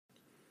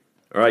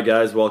All right,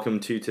 guys, welcome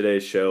to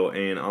today's show.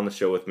 And on the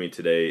show with me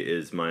today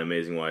is my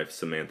amazing wife,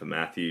 Samantha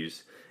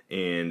Matthews.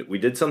 And we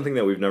did something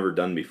that we've never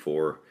done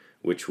before,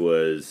 which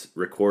was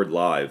record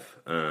live.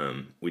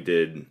 We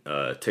did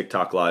a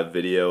TikTok live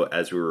video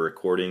as we were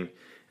recording,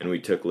 and we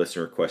took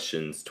listener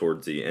questions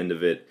towards the end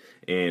of it,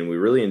 and we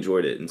really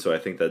enjoyed it. And so I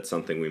think that's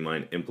something we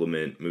might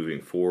implement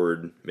moving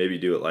forward. Maybe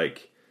do it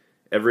like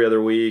every other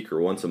week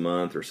or once a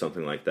month or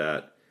something like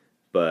that.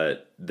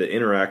 But the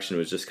interaction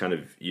was just kind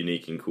of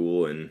unique and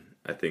cool, and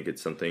I think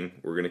it's something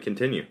we're going to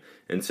continue.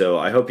 And so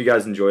I hope you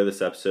guys enjoy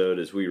this episode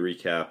as we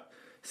recap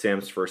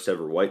Sam's first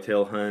ever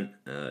whitetail hunt.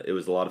 It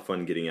was a lot of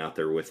fun getting out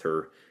there with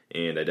her,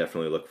 and I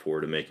definitely look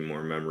forward to making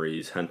more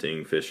memories,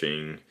 hunting,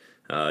 fishing,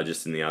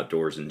 just in the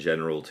outdoors in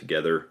general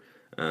together.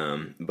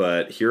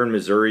 But here in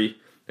Missouri,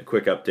 a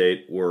quick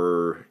update,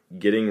 we're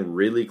getting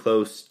really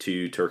close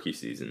to turkey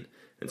season.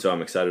 And so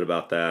I'm excited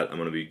about that. I'm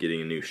going to be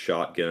getting a new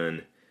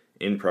shotgun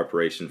in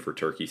preparation for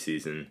turkey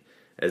season,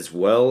 as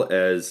well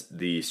as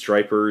the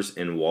stripers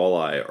and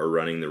walleye are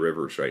running the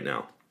rivers right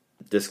now.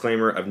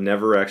 Disclaimer, I've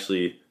never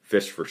actually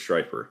fished for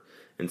striper,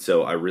 and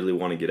so I really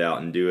want to get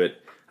out and do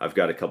it. I've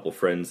got a couple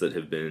friends that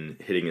have been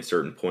hitting a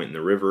certain point in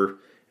the river,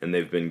 and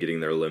they've been getting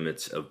their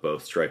limits of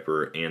both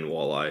striper and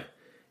walleye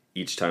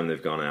each time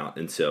they've gone out.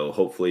 And so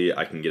hopefully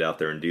I can get out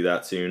there and do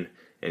that soon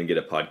and get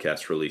a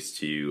podcast released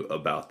to you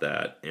about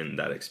that and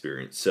that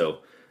experience. So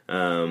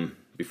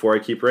before I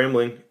keep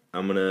rambling,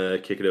 I'm going to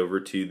kick it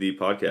over to the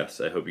podcast.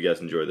 I hope you guys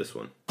enjoy this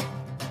one.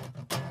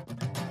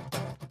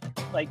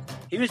 Like,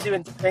 he was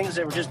doing things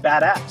that were just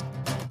badass.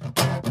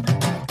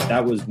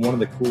 That was one of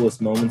the coolest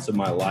moments of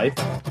my life.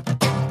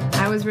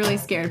 I was really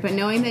scared, but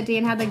knowing that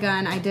Dan had the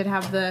gun, I did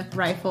have the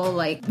rifle,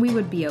 like, we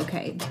would be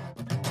okay.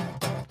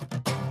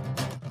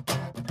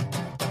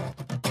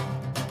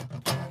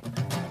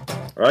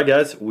 All right,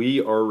 guys,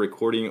 we are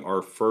recording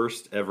our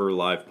first ever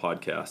live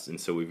podcast, and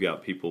so we've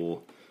got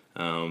people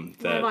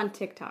live on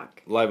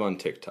TikTok.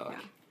 Yeah.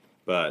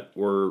 But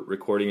we're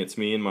recording. It's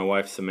me and my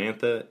wife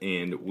Samantha,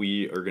 and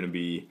we are going to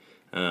be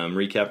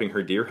recapping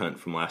her deer hunt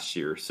from last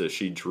year. So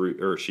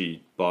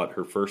she bought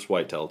her first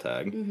whitetail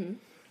tag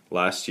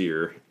last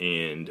year,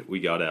 and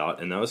we got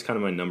out, and that was kind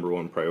of my number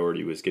one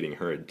priority, was getting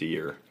her a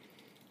deer.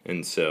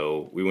 And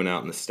so we went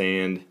out in the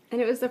stand.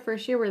 And it was the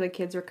first year where the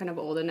kids were kind of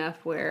old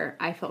enough where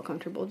I felt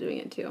comfortable doing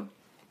it too.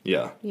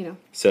 Yeah. You know.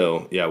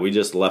 So, yeah, we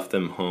just left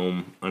them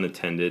home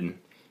unattended.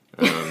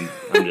 I'm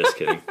just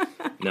kidding.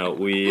 No,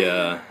 we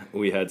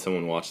had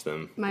someone watch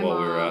them while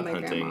we were out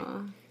hunting.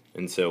 Grandma.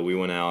 And so we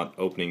went out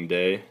opening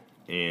day,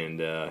 and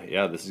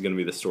this is going to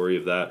be the story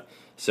of that.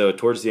 So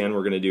towards the end,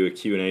 we're going to do a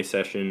Q&A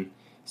session.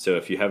 So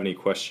if you have any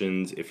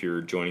questions, if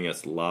you're joining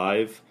us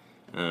live,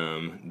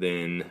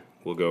 then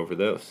we'll go over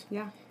those.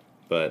 Yeah.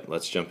 But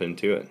let's jump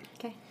into it.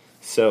 Okay.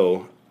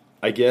 So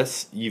I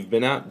guess you've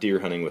been out deer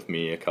hunting with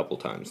me a couple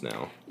times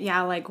now.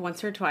 Yeah, like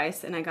once or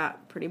twice, and I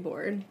got pretty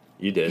bored.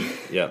 You did,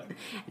 yep.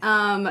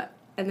 And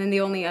then the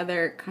only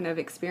other kind of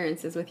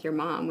experience is with your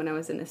mom when I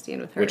was in the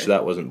stand with her. Which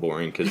that wasn't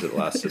boring because it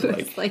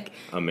lasted like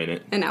a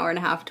minute. An hour and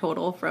a half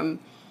total from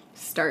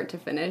start to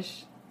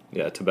finish.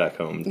 Yeah, to back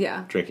home.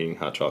 Yeah. Drinking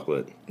hot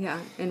chocolate. Yeah,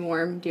 and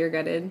warm, deer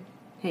gutted,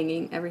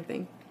 hanging,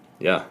 everything.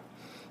 Yeah.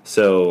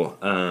 So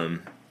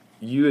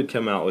you had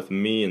come out with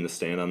me in the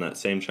stand on that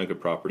same chunk of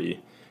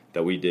property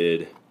that we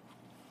did,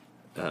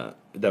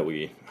 that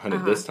we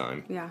hunted this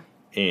time. Yeah.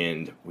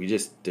 And we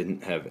just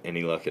didn't have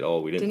any luck at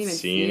all. We didn't even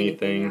see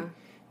anything. Yeah.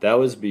 That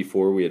was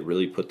before we had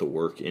really put the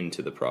work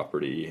into the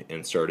property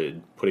and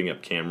started putting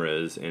up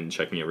cameras and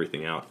checking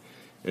everything out.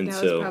 And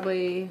that was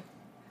probably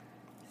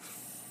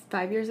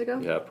 5 years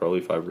ago? Yeah, probably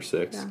 5 or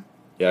 6. Yeah.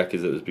 Yeah,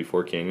 because it was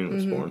before Canyon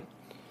was born.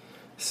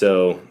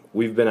 So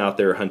we've been out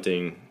there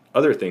hunting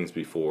other things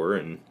before,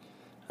 and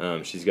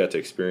she's got to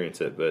experience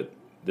it, but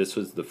this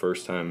was the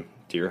first time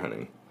deer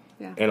hunting.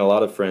 Yeah. And a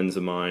lot of friends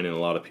of mine and a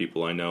lot of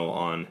people I know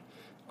on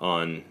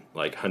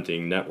like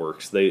hunting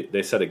networks,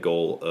 they set a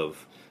goal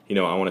of,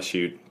 I want to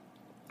shoot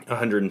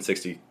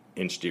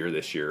 160-inch deer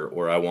this year,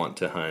 or I want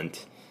to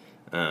hunt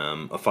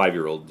a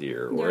 5-year-old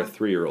deer or a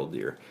 3-year-old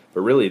deer.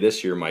 But really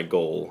this year my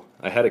goal,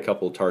 I had a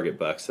couple target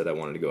bucks that I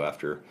wanted to go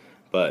after,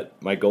 but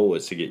my goal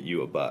was to get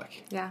you a buck.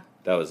 Yeah.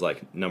 That was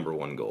like number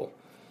one goal.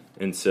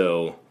 And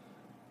so,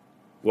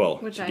 to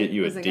get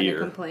you a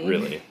deer,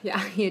 really.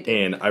 Yeah, you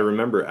did. And I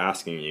remember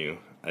asking you,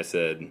 I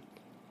said,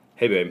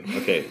 hey babe,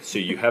 okay, so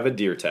you have a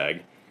deer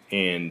tag,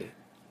 and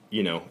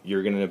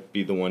you're going to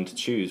be the one to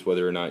choose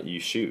whether or not you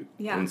shoot.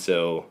 Yeah. And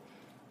so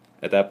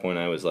at that point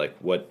I was like,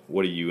 what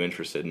are you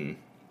interested in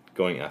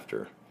going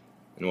after?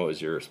 And what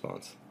was your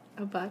response?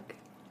 A buck.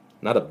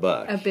 Not a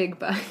buck. A big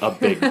buck. A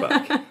big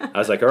buck. I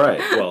was like, all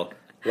right, well,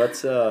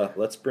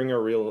 let's bring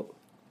our real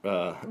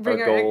our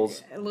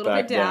goals a little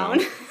back bit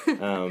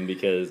down.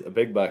 Because a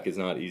big buck is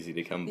not easy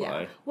to come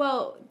by.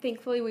 Well,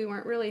 thankfully we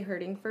weren't really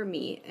hurting for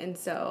meat, and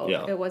so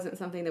it wasn't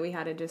something that we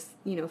had to just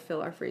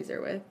fill our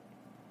freezer with.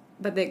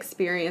 But the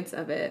experience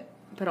of it,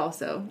 but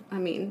also, I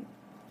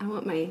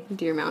want my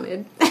deer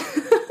mounted.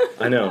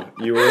 I know.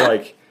 You were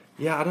like,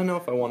 yeah, I don't know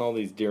if I want all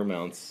these deer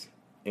mounts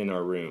in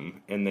our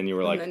room, and then you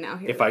were like,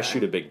 if I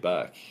shoot a big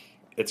buck,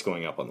 it's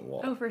going up on the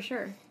wall. Oh, for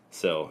sure.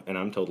 So, and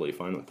I'm totally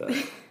fine with that.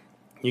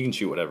 You can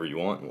shoot whatever you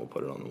want, and we'll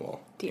put it on the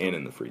wall and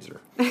in the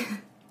freezer.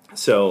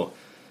 So,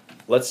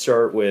 let's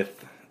start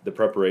with the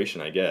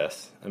preparation, I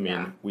guess. I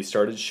mean, we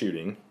started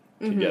shooting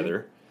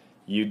together.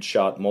 You'd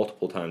shot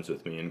multiple times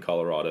with me in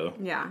Colorado.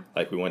 Yeah.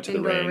 Like, we went to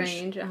the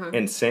range.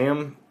 And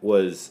Sam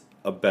was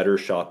a better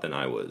shot than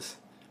I was.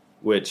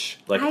 Which,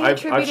 like, I've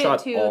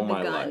shot all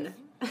my life.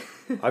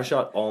 I've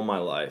shot all my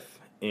life.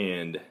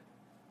 And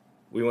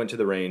we went to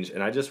the range,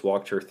 and I just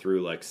walked her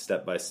through, like,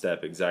 step by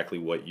step exactly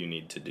what you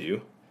need to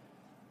do.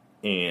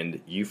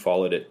 And you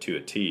followed it to a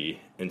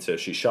T. And so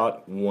she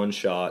shot one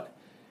shot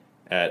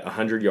at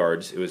 100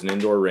 yards. It was an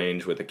indoor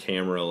range with a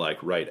camera, like,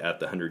 right at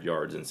the 100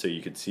 yards. And so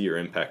you could see her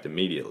impact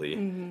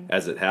immediately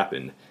as it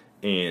happened.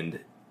 And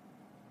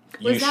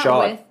you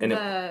shot... Was that with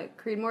the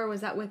Creedmoor?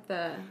 Was that with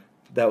the...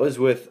 That was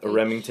with a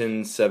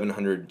Remington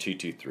 700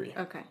 223.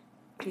 Okay.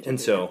 And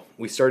so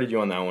we started you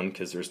on that one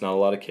because there's not a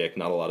lot of kick,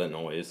 not a lot of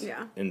noise.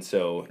 Yeah. And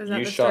so was that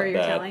you the shot story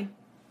that. You're telling?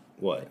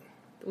 What?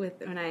 With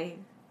when I...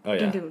 Oh,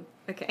 yeah.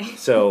 Okay.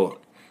 So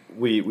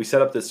we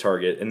set up this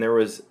target, and there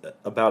was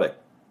about a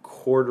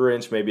 1/4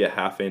 inch, maybe a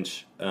 1/2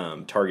 inch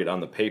target on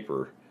the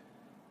paper.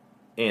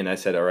 And I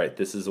said, all right,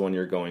 this is the one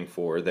you're going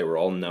for. They were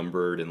all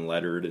numbered and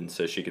lettered, and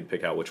so she could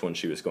pick out which one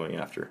she was going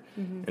after.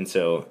 And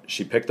so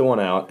she picked the one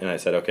out, and I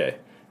said, okay,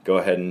 go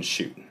ahead and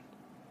shoot.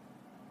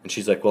 And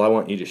she's like, well, I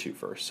want you to shoot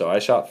first. So I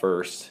shot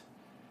first,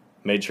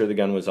 made sure the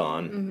gun was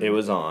on. It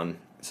was on.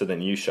 So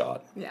then you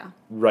shot. Yeah.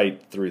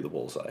 Right through the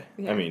bullseye.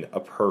 Yeah. I mean, a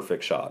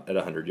perfect shot at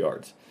 100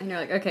 yards. And you're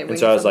like, okay, and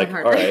so I was like,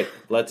 harder. All right,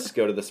 let's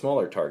go to the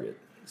smaller target.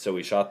 So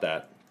we shot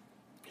that.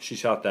 She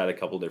shot that a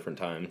couple different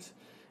times.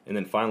 And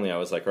then finally I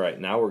was like, all right,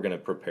 now we're going to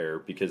prepare.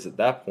 Because at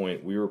that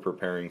point, we were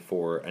preparing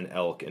for an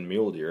elk and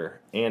mule deer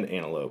and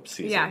antelope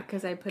season. Yeah,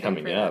 because I put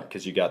coming up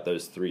because you got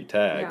those 3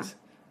 tags. Yeah.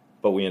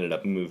 But we ended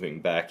up moving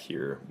back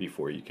here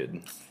before you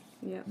could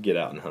get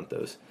out and hunt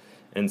those.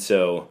 And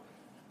so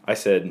I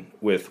said,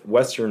 with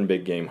Western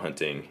big game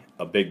hunting,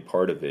 a big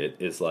part of it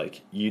is,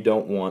 like, you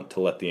don't want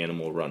to let the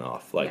animal run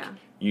off. Like,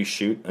 you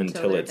shoot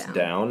until it's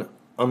down,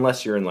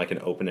 unless you're in, like, an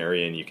open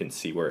area and you can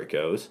see where it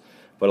goes.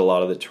 But a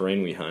lot of the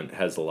terrain we hunt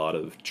has a lot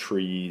of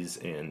trees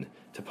and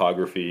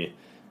topography,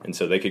 and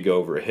so they could go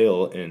over a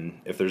hill,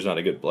 and if there's not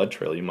a good blood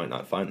trail, you might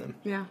not find them.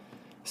 Yeah.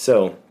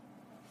 So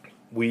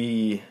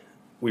we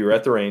were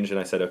at the range, and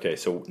I said, okay,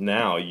 so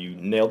now you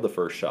nailed the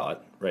first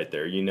shot right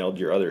there. You nailed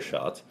your other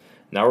shots.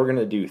 Now we're going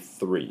to do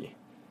 3.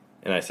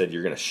 And I said,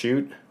 you're going to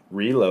shoot,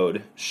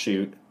 reload,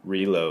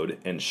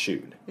 and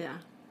shoot. Yeah.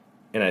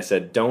 And I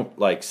said, don't,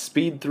 like,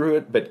 speed through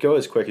it, but go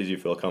as quick as you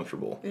feel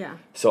comfortable. Yeah.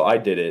 So I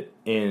did it,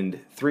 and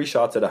 3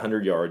 shots at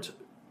 100 yards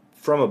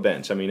from a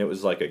bench. I mean, it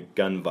was like a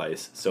gun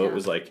vise, so it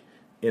was, like,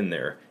 in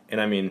there. And,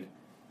 I mean,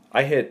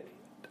 I hit,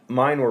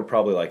 mine were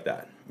probably like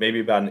that, maybe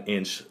about an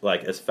inch,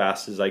 like, as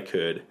fast as I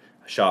could.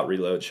 Shot,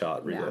 reload,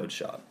 shot.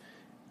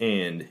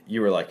 And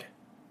you were like,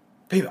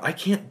 babe, I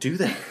can't do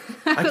that.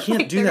 I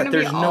can't do that.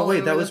 There's no way.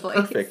 That was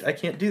perfect. I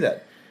can't do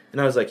that. And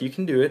I was like, you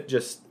can do it.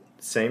 Just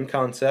same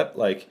concept,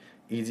 like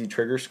easy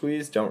trigger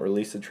squeeze. Don't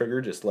release the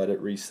trigger. Just let it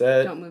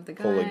reset. Don't move the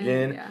gun. Pull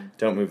again. Yeah.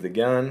 Don't move the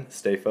gun.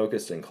 Stay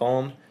focused and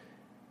calm.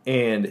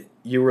 And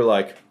you were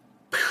like,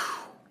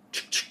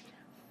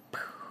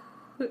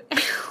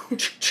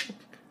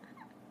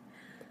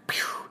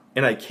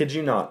 and I kid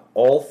you not,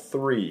 all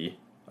 3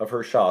 of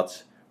her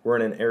shots were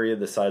in an area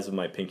the size of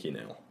my pinky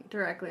nail.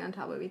 Directly on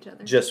top of each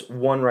other. Just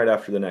one right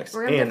after the next.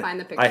 We're going to find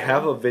the picture. I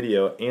have a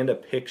video and a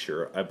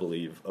picture, I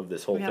believe, of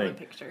this whole thing. We have a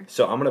picture.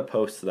 So I'm going to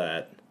post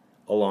that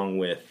along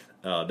with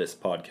this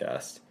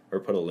podcast,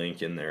 or put a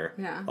link in there.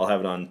 Yeah. I'll have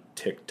it on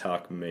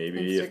TikTok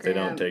maybe Instagram. if they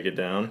don't take it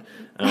down.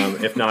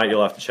 If not,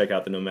 you'll have to check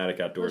out the Nomadic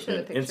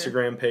Outdoorsman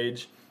Instagram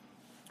page.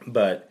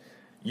 But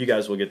you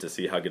guys will get to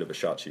see how good of a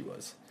shot she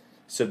was.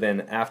 So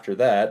then after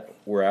that,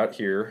 we're out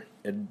here.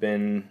 It had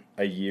been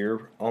a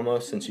year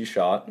almost since you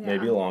shot,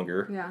 maybe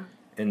longer. Yeah.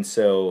 And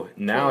so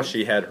now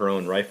she had her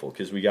own rifle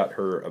because we got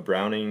her a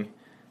Browning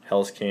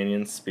Hell's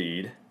Canyon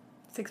Speed.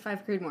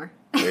 6.5 Creedmoor.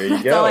 There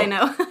you go. That's all I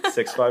know.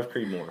 6.5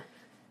 Creedmoor.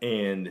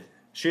 And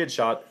she had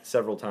shot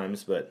several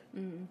times, but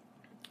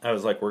I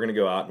was like, we're going to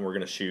go out and we're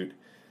going to shoot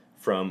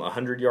from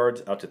 100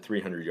 yards out to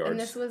 300 yards. And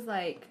this was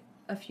like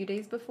a few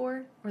days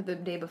before or the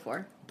day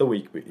before? The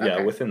week.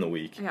 Yeah, within the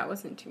week. Yeah, it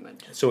wasn't too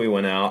much. So we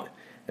went out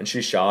and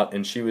she shot,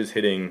 and she was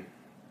hitting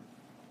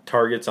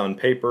targets on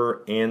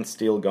paper and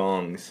steel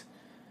gongs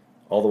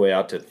all the way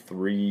out to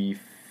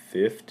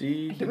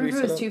 350. I can't remember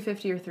if it was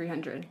 250 or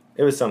 300.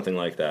 It was something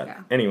like that.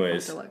 Yeah,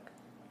 anyways,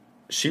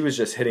 she was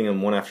just hitting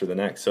them one after the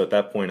next. So at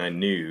that point, I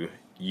knew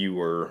you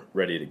were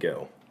ready to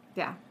go.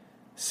 Yeah.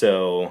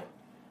 So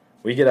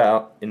we get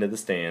out into the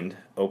stand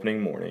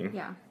opening morning.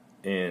 Yeah.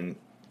 And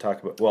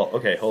talk about, well,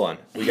 okay, hold on.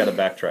 We got to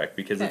backtrack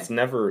because it's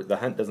never, the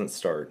hunt doesn't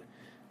start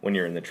when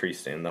you're in the tree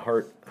stand.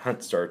 The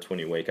hunt starts when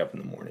you wake up in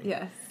the morning.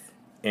 Yes.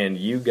 and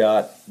you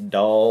got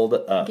dolled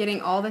up.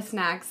 Getting all the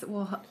snacks.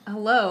 Well,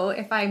 hello,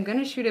 if I'm going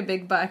to shoot a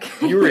big buck.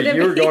 You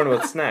were going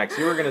with snacks.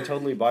 You were going to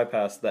totally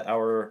bypass the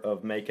hour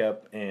of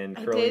makeup and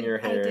curling your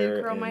hair. I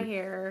did curl my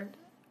hair.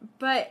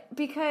 But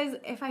because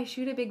if I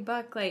shoot a big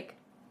buck, like,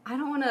 I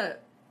don't want to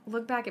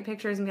look back at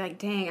pictures and be like,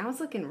 dang, I was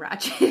looking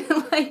ratchet.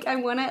 Like, I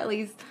want to at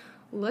least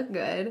look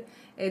good.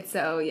 And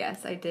so,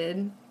 yes, I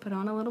did put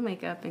on a little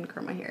makeup and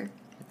curl my hair.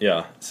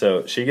 Yeah,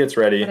 so she gets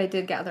ready. But I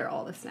did gather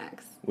all the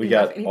snacks. We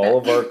got all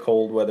of our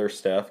cold weather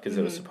stuff because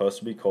it was supposed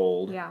to be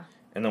cold. Yeah.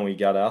 And then we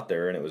got out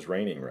there and it was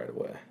raining right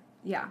away.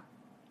 Yeah.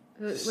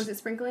 Was it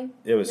sprinkling?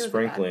 It was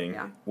sprinkling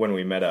when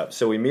we met up.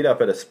 So we meet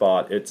up at a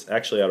spot. It's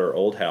actually at our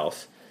old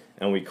house,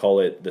 and we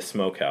call it the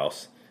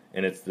Smokehouse.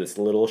 And it's this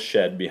little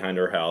shed behind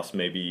our house,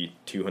 maybe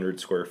 200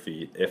 square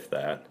feet, if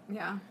that.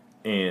 Yeah.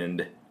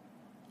 And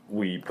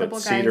we put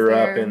cedar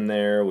up in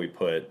there. We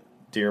put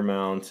deer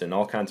mounts and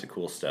all kinds of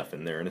cool stuff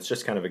in there. And it's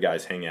just kind of a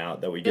guys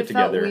hangout that we get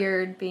together. It felt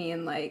weird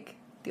being like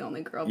the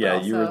only girl. Yeah,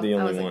 but you were the only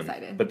I was one.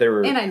 Excited. But there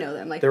were, and I know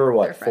them. Like, there were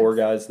what, 4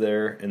 guys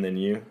there, and then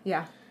you.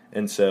 Yeah.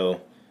 And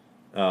so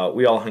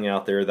we all hung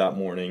out there that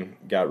morning,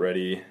 got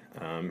ready,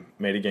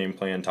 made a game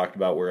plan, talked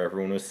about where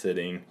everyone was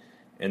sitting,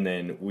 and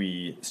then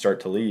we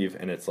start to leave,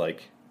 and it's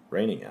like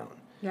raining out.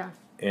 Yeah.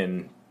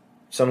 And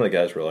some of the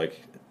guys were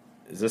like,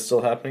 "Is this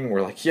still happening?"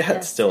 We're like, "Yeah,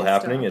 it's still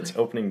happening. It's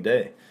opening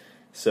day."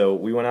 So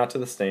we went out to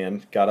the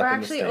stand, got up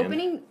in the stand.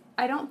 Opening,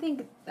 I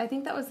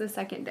think that was the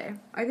second day.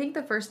 I think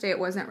the first day it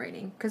wasn't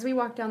raining because we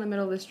walked down the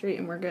middle of the street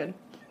and we're good.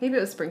 Maybe it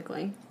was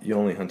sprinkling. You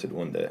only hunted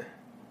one day.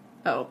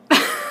 Oh.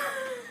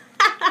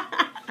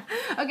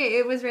 Okay,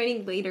 it was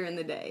raining later in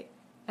the day,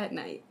 at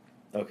night.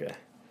 Okay.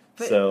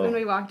 But so when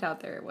we walked out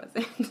there, it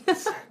wasn't.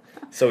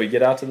 So we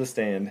get out to the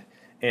stand,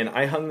 and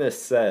I hung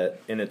this set,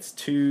 and it's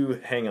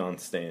 2 hang-on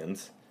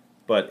stands,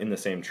 but in the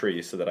same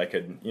tree, so that I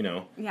could,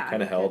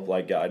 kind of help,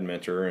 like guide,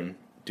 mentor, and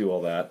do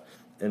all that.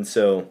 And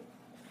so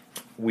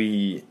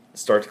we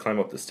start to climb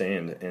up the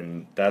stand,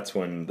 and that's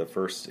when the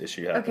first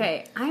issue happened.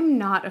 Okay, I'm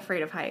not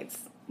afraid of heights.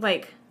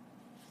 Like,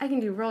 I can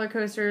do roller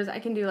coasters, I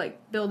can do,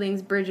 like,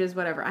 buildings, bridges,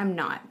 whatever. I'm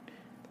not.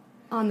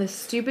 On the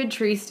stupid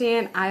tree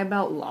stand, I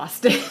about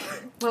lost it.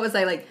 What was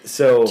I, like,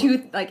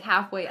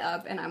 halfway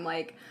up, and I'm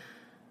like,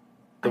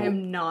 I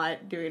am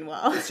not doing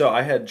well. So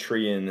I had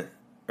screw-in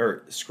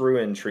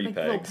tree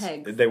like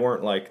pegs. They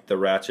weren't like the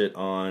ratchet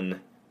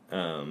on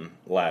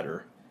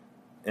ladder.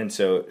 And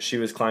so she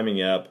was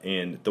climbing up,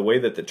 and the way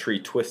that the tree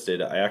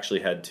twisted, I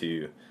actually had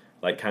to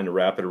like kind of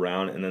wrap it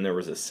around, and then there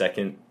was a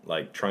second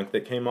like trunk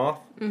that came off.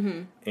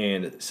 Mm-hmm.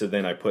 And so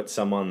then I put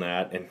some on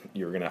that, and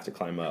you were going to have to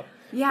climb up.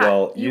 Yeah,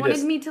 well, you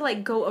wanted me to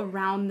like go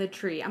around the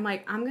tree. I'm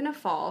like, I'm going to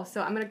fall,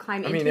 so I'm going to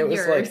climb into yours. I mean, it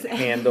was like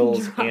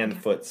handles and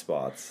foot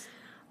spots.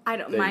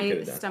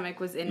 My stomach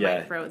was in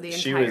my throat the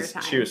entire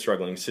time. She was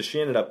struggling. So she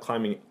ended up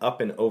climbing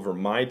up and over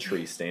my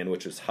tree stand,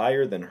 which was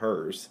higher than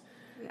hers,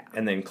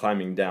 and then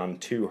climbing down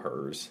to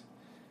hers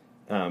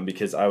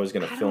because I was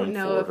going to film for her. I don't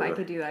know if I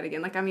could do that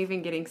again. Like, I'm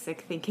even getting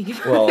sick thinking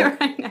about it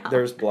right now.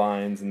 There's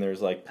blinds, and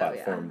there's like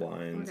platform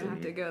blinds. We're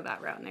going to have to go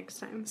that route next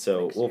time.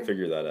 So we'll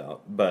figure that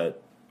out.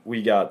 But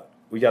we got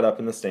up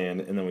in the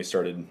stand, and then we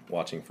started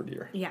watching for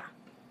deer. Yeah.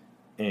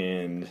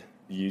 And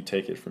you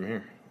take it from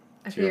here.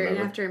 You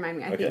have to remind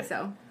me. I think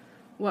so.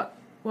 What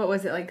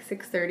was it, like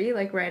 6:30?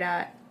 Like right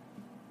at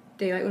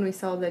daylight when we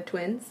saw the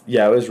twins?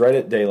 Yeah, it was right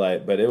at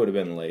daylight, but it would have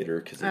been later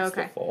because it's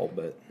the fall.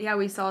 But yeah,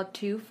 we saw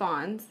 2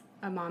 fawns,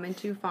 a mom and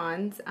 2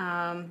 fawns.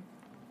 How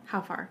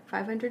far?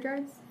 500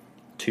 yards?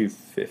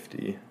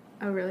 250.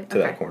 Oh, really? To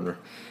that corner.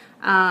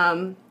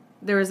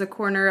 There was a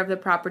corner of the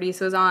property,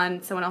 so it was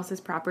on someone else's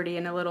property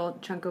in a little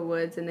chunk of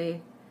woods, and they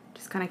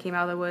just kind of came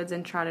out of the woods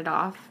and trotted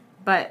off.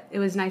 But it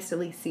was nice to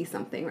at least see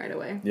something right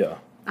away. Yeah.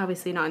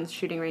 Obviously not in the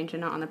shooting range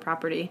and not on the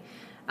property.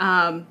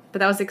 But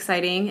that was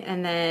exciting.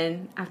 And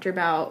then after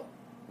about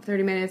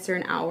 30 minutes or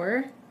an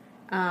hour,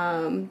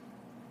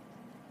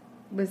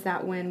 was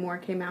that when more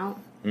came out?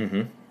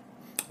 Mm-hmm.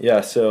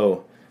 Yeah,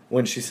 so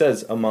when she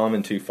says a mom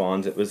and 2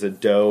 fawns, it was a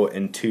doe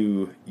and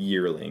 2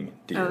 yearling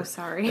deer. Oh,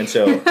 sorry. And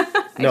so,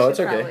 no, it's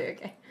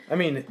okay. I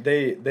mean,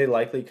 they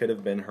likely could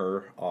have been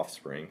her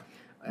offspring.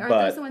 Aren't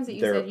those the ones that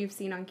you said you've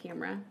seen on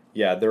camera?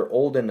 Yeah, they're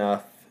old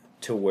enough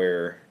to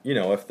where,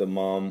 if the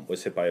mom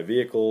was hit by a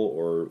vehicle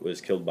or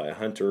was killed by a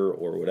hunter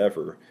or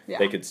whatever,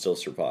 they could still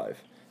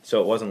survive. So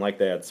it wasn't like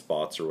they had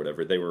spots or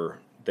whatever. They were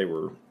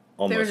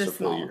almost a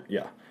full year.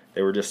 Yeah,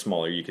 they were just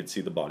smaller. You could see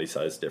the body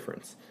size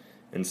difference.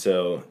 And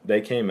so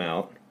they came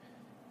out,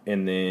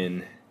 and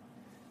then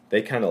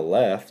they kind of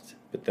left,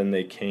 but then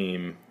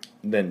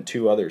then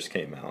 2 others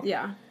came out.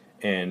 Yeah.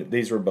 And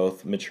these were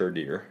both mature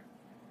deer.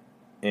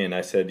 And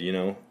I said,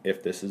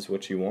 if this is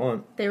what you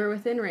want. They were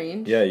within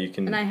range. Yeah, you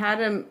can. And I had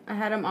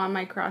them on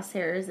my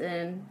crosshairs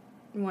in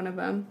one of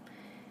them.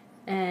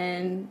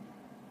 And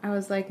I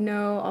was like,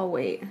 no, I'll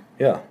wait.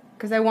 Yeah.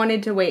 Because I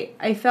wanted to wait.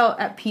 I felt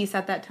at peace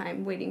at that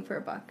time waiting for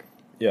a buck.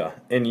 Yeah.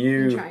 And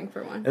trying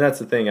for one. And that's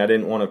the thing. I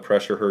didn't want to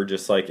pressure her.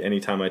 Just like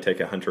anytime I take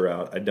a hunter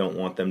out, I don't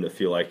want them to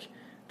feel like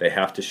they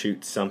have to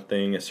shoot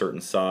something a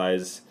certain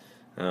size.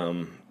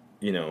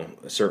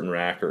 a certain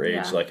rack or age.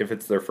 Yeah. Like, if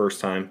it's their first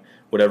time,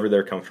 whatever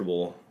they're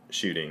comfortable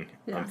shooting,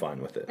 I'm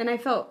fine with it. And I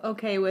felt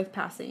okay with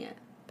passing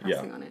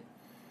on it.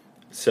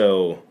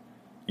 So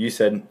you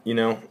said,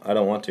 I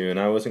don't want to, and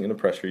I wasn't going to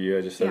pressure you.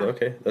 I just said,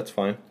 okay, that's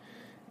fine.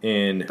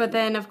 But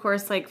then, of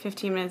course, like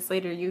 15 minutes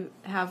later, you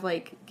have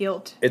like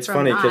guilt. It's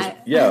funny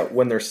because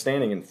when they're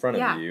standing in front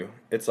of you,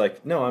 it's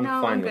like, no, I'm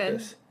fine with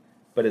this.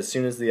 But as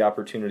soon as the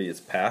opportunity is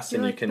passed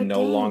and you can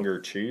no longer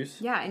choose,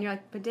 and you're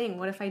like, but dang,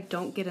 what if I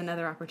don't get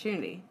another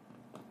opportunity?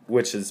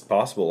 Which is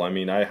possible. I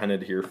mean, I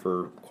hunted here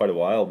for quite a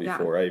while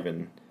before I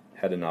even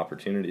had an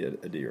opportunity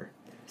at a deer.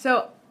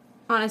 So,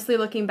 honestly,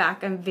 looking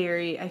back,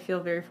 I feel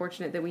very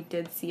fortunate that we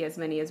did see as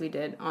many as we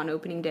did on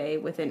opening day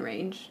within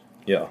range.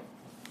 Yeah.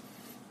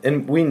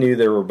 And we knew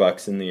there were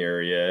bucks in the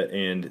area,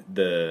 and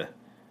the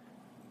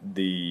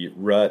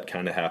rut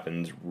kind of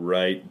happens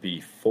right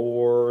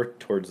before,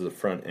 towards the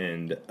front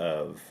end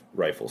of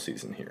rifle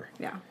season here.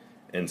 Yeah.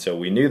 And so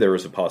we knew there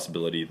was a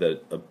possibility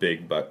that a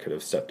big buck could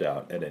have stepped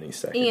out at any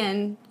second.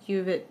 And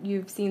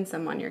you've seen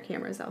some on your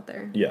cameras out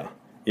there. Yeah.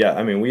 Yeah,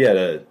 I mean, we had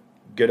a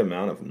good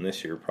amount of them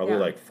this year, probably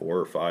like 4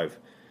 or 5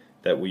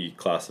 that we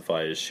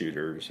classify as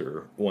shooters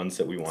or ones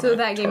that we want to So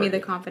that gave me the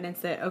confidence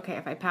that, okay,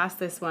 if I pass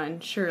this one,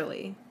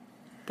 surely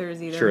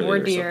there's either more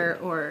deer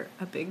or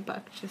a big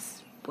buck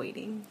just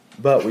waiting.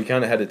 But we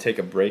kind of had to take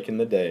a break in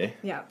the day.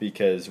 Yeah.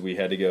 Because we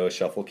had to go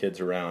shuffle kids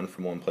around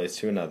from one place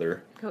to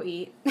another. Go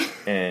eat.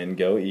 And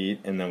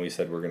then we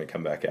said we're going to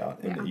come back out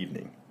in the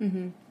evening.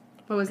 Mm-hmm.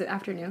 What was it,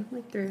 afternoon?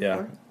 Like 3 or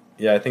 4?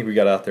 Yeah, I think we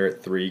got out there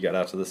at 3, got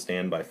out to the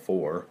stand by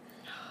 4.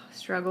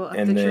 Struggle up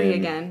the tree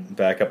again.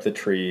 Back up the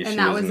tree. And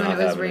that was when it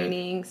was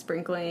raining,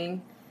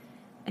 sprinkling.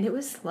 And it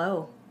was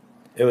slow.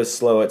 It was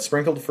slow. It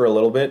sprinkled for a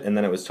little bit, and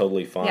then it was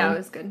totally fine. Yeah, it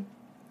was good.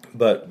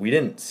 But we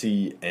didn't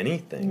see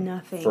anything.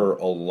 Nothing. For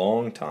a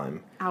long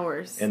time.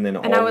 Hours. And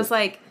I was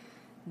like,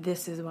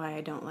 this is why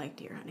I don't like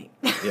deer hunting.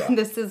 Yeah.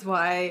 This is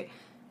why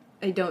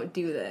I don't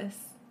do this.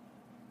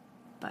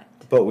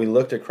 But we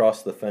looked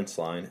across the fence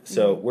line.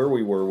 So where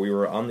we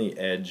were on the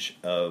edge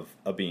of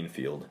a bean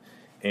field.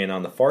 And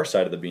on the far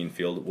side of the bean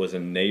field was a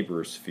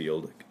neighbor's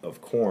field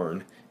of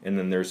corn. And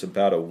then there's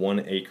about a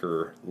 1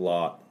 acre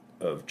lot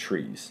of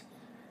trees.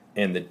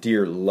 And the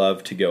deer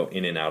love to go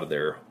in and out of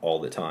there all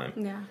the time.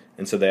 Yeah.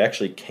 And so they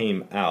actually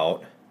came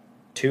out.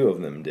 2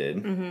 of them did.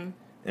 Mm-hmm.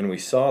 And we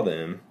saw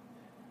them.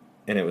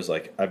 And it was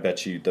like, I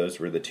bet you those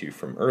were the 2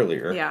 from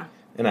earlier. Yeah.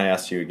 And I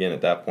asked you again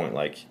at that point,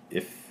 like,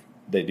 if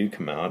they do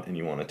come out and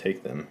you want to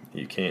take them,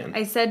 you can.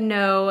 I said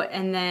no,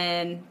 and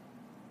then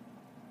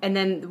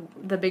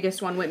the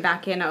biggest one went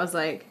back in. I was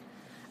like,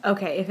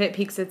 okay, if it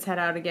peeks its head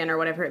out again or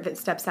whatever, if it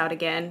steps out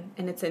again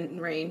and it's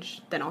in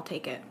range, then I'll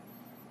take it.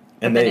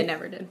 And then it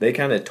never did. They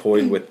kind of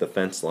toyed with the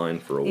fence line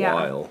for a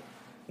while.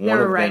 One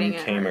of them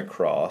came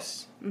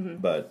across,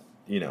 but,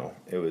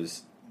 it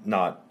was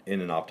not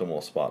in an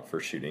optimal spot for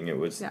shooting. It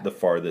was the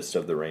farthest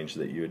of the range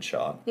that you had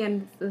shot.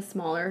 And the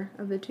smaller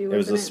of the 2, It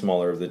was the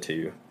smaller of the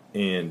 2.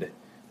 And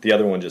the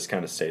other one just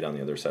kind of stayed on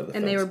the other side of the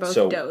fence. And they were both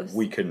does.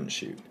 We couldn't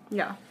shoot.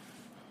 Yeah.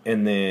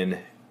 And then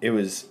it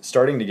was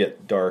starting to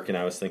get dark, and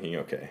I was thinking,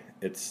 okay,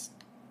 it's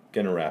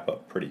going to wrap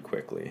up pretty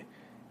quickly.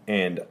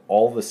 And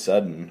all of a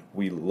sudden,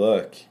 we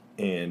look,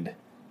 and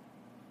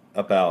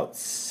about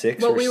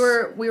 6 we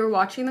were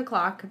watching the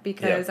clock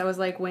because I was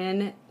like,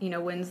 when's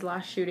the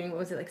last shooting? What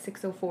was it, like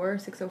 6:04,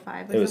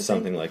 6:05 or It was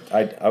something like,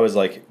 I was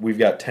like, we've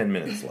got 10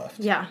 minutes left.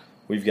 Yeah.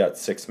 We've got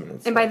 6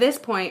 minutes And by this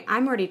point,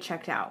 I'm already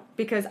checked out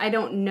because I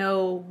don't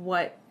know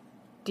what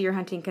deer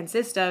hunting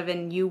consists of,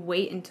 and you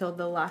wait until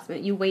the last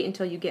minute. You wait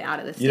until you get out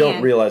of the stand. You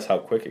don't realize how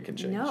quick it can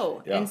change.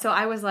 No. Yeah. And so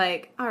I was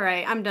like, all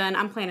right, I'm done.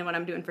 I'm planning what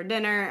I'm doing for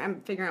dinner.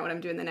 I'm figuring out what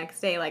I'm doing the next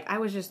day. Like, I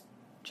was just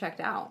checked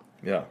out.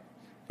 Yeah.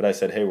 But I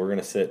said, hey, we're going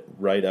to sit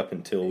right up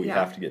until we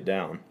have to get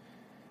down.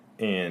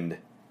 And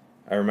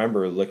I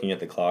remember looking at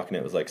the clock, and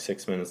it was like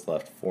 6 minutes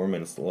left, 4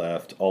 minutes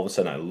left. All of a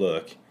sudden I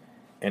look,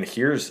 and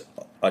here's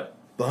a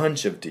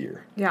bunch of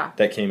deer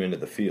that came into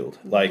the field.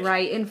 Like,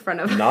 right in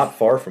front of us. Not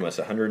far from us,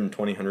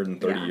 120,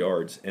 130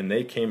 yards. And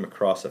they came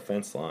across a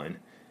fence line,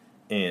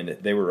 and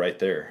they were right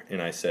there.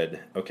 And I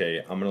said,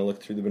 okay, I'm going to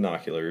look through the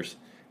binoculars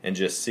and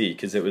just see,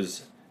 because it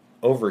was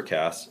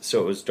overcast, so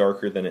it was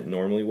darker than it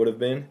normally would have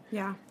been.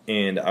 Yeah.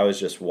 And I was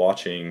just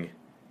watching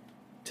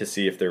to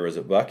see if there was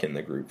a buck in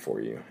the group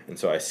for you. And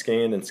so I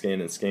scanned and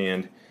scanned and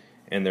scanned,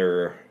 and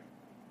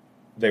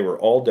they were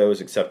all does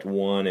except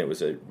one. It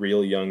was a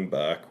real young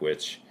buck,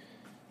 which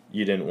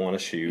you didn't want to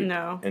shoot.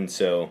 No. And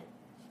so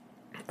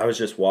I was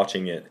just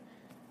watching it,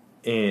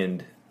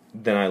 and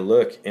then I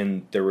look,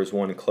 and there was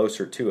one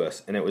closer to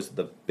us, and it was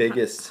the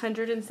biggest.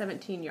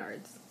 117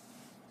 yards.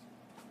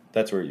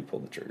 That's where you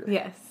pulled the trigger.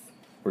 Yes.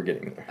 We're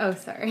getting there. Oh,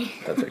 sorry.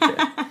 That's okay.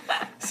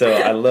 So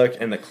I look,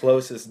 and the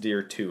closest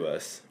deer to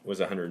us was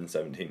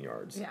 117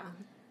 yards. Yeah.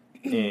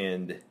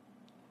 And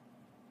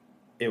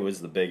it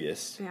was the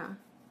biggest. Yeah.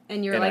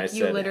 And you're like,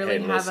 you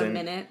literally have a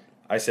minute.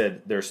 I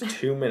said, there's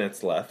 2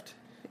 minutes left,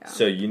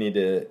 so you need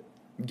to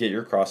get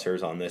your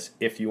crosshairs on this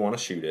if you want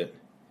to shoot it.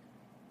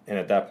 And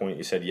at that point,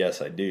 you said,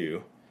 yes, I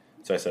do.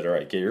 So I said, all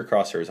right, get your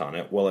crosshairs on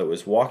it. Well, it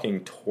was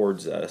walking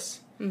towards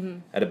us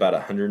at about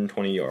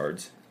 120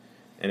 yards,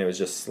 and it was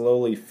just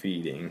slowly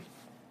feeding,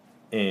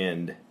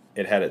 and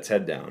it had its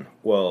head down.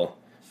 Well,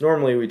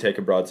 normally we take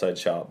a broadside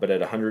shot, but at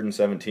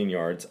 117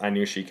 yards, I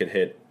knew she could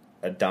hit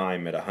a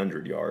dime at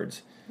 100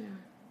 yards. Yeah.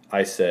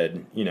 I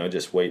said,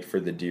 just wait for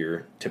the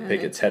deer to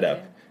pick its head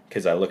up,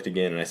 because I looked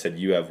again, and I said,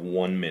 you have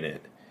 1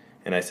 minute.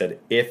 And I said,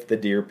 if the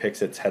deer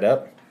picks its head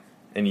up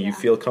and you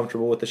feel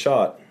comfortable with the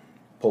shot,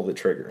 pull the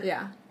trigger.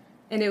 Yeah.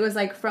 And it was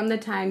like from the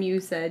time you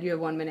said you have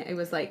 1 minute, it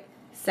was like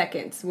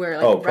seconds where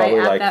probably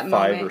right at like that 5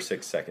 moment, or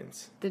 6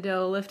 seconds. The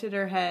doe lifted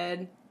her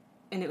head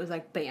and it was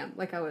like bam,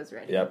 like I was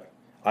ready. Yep.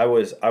 I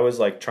was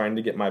like trying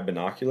to get my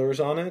binoculars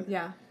on it.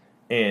 Yeah.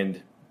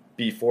 And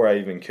before I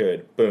even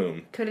could,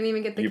 boom. Couldn't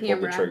even get the camera. You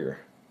pulled the trigger.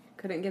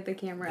 Couldn't get the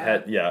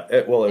camera.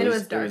 It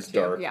was dark. It was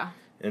dark. Too, yeah.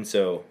 And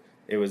so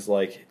it was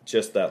like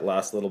just that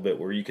last little bit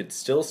where you could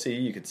still see,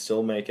 you could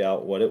still make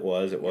out what it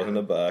was. It wasn't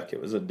a buck, it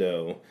was a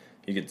doe.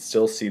 You could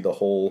still see the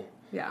whole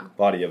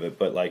body of it,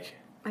 but like...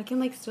 I can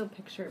like still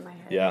picture it in my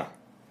head. Yeah.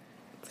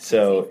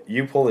 So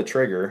you pull the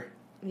trigger.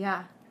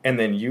 Yeah. And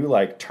then you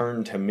like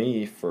turn to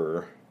me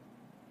for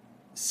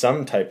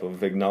some type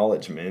of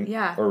acknowledgement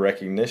or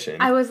recognition.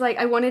 I was like,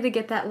 I wanted to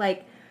get that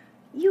like,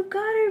 you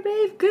got her,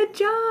 babe, good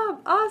job,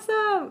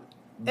 awesome.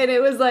 And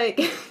it was like,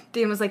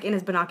 Dan was like in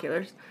his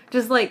binoculars,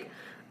 just like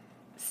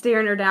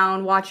staring her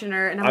down, watching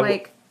her, and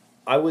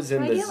I was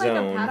in the zone. Can I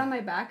get like a pat on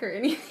my back or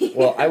anything?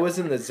 Well, I was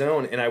in the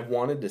zone, and I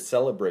wanted to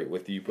celebrate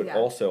with you, but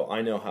also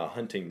I know how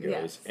hunting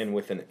goes, and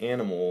with an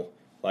animal,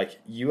 like,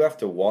 you have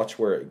to watch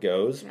where it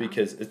goes,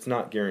 because it's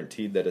not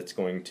guaranteed that it's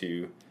going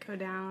to go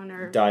down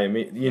or die.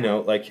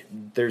 Like,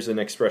 there's an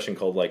expression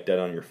called, like, dead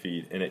on your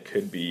feet, and it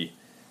could be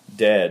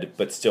dead,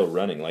 but still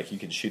running. Like, you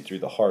could shoot through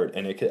the heart,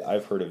 and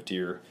I've heard of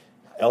deer,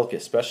 elk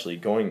especially,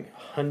 going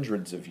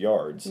hundreds of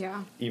yards,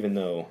 even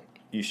though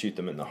you shoot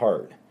them in the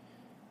heart.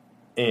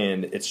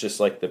 And it's just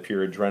like the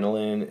pure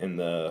adrenaline and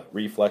the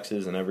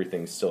reflexes and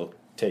everything's still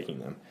taking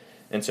them.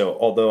 And so,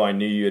 although I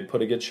knew you had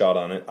put a good shot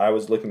on it, I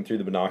was looking through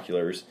the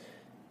binoculars,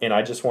 and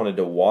I just wanted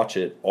to watch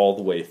it all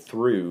the way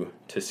through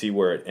to see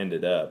where it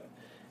ended up.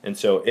 And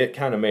so it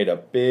kind of made a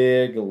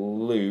big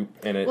loop,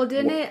 and it... Well,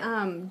 didn't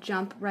it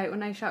jump right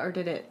when I shot, or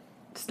did it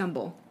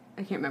stumble?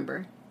 I can't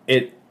remember.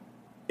 It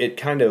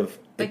kind of...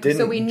 Like, it didn't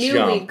so we knew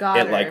jump. we got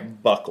it her.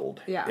 like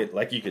buckled. Yeah. It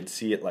like you could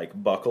see it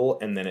like buckle,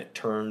 and then it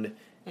turned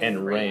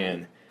and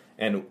ran.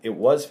 And it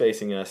was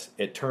facing us.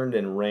 It turned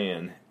and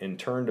ran, and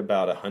turned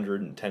about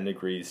 110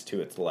 degrees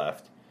to its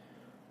left,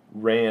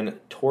 ran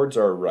towards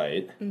our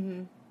right,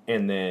 and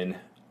then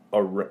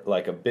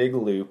like a big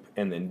loop,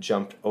 and then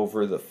jumped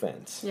over the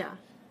fence. Yeah.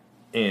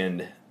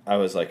 And I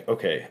was like,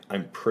 okay,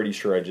 I'm pretty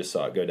sure I just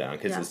saw it go down,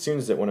 because as soon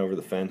as it went over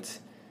the fence,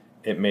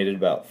 it made it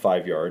about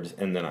 5 yards,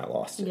 and then I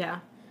lost it. Yeah.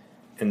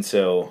 And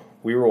so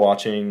we were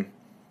watching,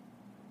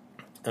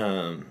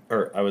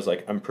 or I was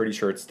like, I'm pretty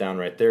sure it's down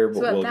right there,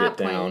 but we'll get down. So at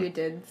that point, you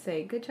did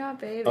say, good job,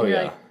 babe. Oh, and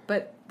yeah. Like,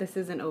 but this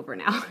isn't over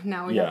now.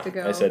 Now we have to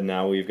go. I said,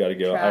 now we've got to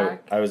go.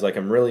 Track. I was like,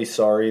 I'm really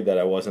sorry that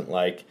I wasn't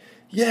like,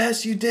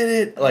 yes, you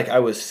did it. Like, I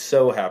was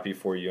so happy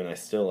for you, and I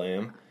still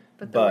am.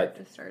 But the work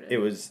just started. It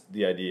was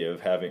the idea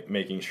of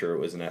making sure it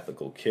was an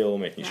ethical kill,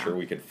 making sure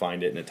we could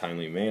find it in a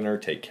timely manner,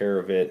 take care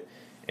of it,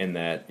 and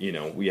that,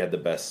 we had the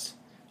best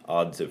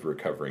odds of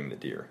recovering the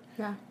deer.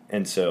 Yeah.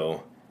 And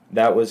so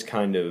that was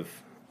kind of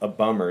a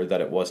bummer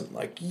that it wasn't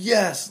like,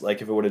 yes!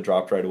 Like, if it would have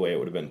dropped right away, it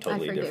would have been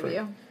totally different.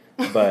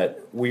 You.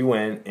 But we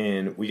went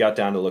and we got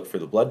down to look for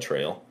the blood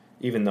trail,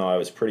 even though I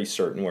was pretty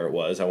certain where it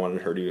was. I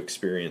wanted her to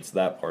experience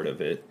that part of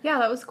it. Yeah,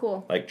 that was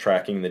cool. Like,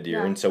 tracking the deer.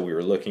 Yeah. And so we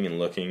were looking,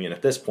 and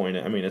at this point,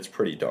 I mean, it's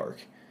pretty dark.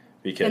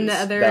 Because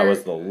that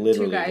was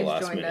literally the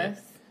last minute.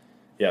 Us.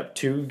 Yeah,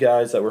 2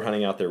 guys that were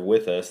hunting out there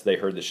with us, they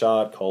heard the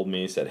shot, called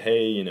me, said,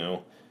 hey,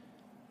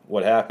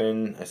 what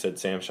happened? I said,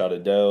 Sam shot a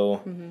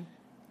doe. Mm-hmm.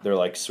 They're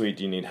like, sweet,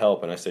 do you need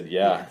help? And I said,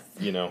 yeah,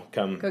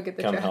 come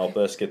help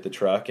us get the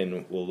truck,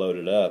 and we'll load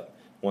it up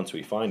once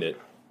we find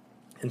it.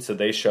 And so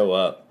they show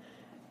up,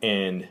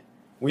 and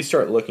we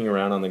start looking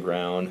around on the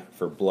ground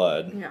for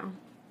blood. Yeah.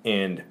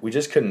 And we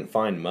just couldn't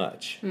find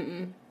much.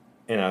 Mm-mm.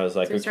 And I was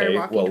like, so okay,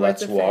 well,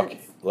 let's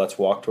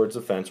walk towards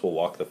the fence. We'll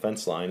walk the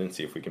fence line and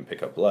see if we can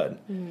pick up blood.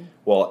 Mm-hmm.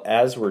 Well,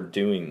 as we're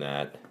doing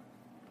that,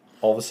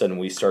 all of a sudden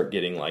we start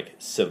getting like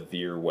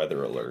severe weather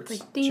alerts.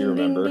 Like, ding, do you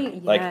remember? Ding,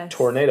 ding. Like yes.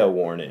 Tornado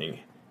warning.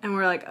 And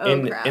we're like,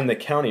 oh, crap. In the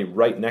county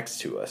right next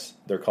to us,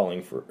 they're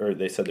calling for, or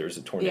they said there was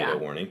a tornado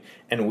warning.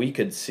 And we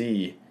could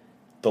see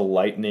the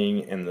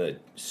lightning and the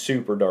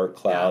super dark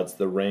clouds,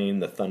 the rain,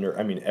 the thunder.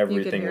 I mean,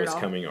 everything was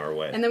coming our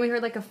way. And then we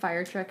heard like a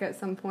fire truck at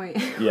some point.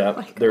 Yeah,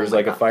 like, there was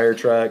a fire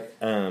truck.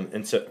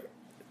 And so,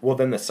 well,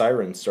 then the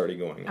sirens started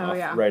going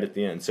off right at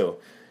the end. So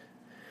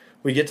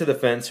we get to the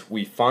fence,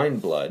 we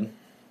find blood.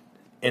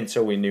 And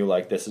so we knew,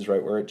 like, this is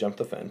right where it jumped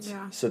the fence.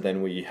 Yeah. So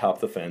then we hop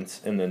the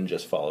fence and then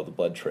just follow the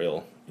blood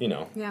trail,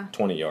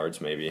 20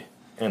 yards maybe.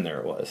 And there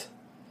it was.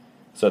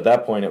 So at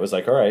that point, it was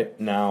like, all right,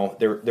 now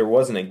there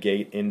wasn't a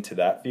gate into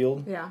that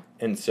field. Yeah.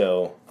 And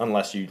so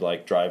unless you,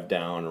 like, drive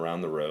down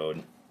around the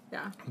road,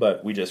 Yeah.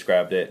 But we just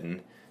grabbed it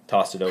and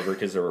tossed it over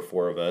because there were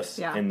 4 of us.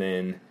 Yeah. And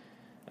then...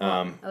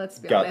 let's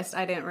be honest,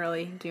 I didn't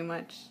really do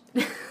much.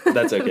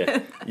 That's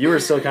okay. You were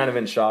still kind of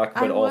in shock,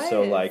 but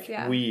also like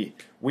yeah. we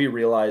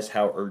realized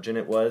how urgent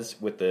it was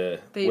with the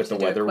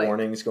weather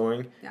warnings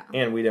going,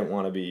 and we didn't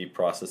want to be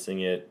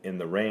processing it in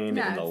the rain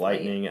and the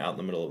lightning out in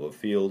the middle of a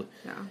field.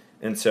 Yeah.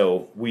 And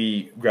so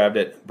we grabbed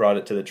it, brought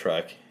it to the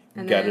truck,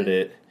 and gutted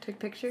it, took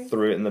pictures,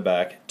 threw it in the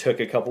back, took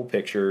a couple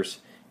pictures,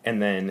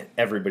 and then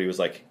everybody was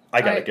like,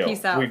 I gotta go.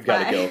 Peace out. We've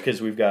got to go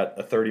because we've got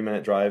a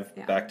 30-minute drive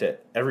Yeah.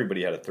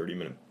 everybody had a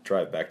 30-minute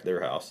drive back to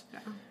their house. Yeah.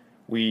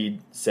 We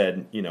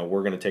said, we're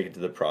going to take it to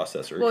the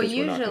processor because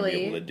we're not going to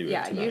be able to do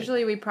it tonight.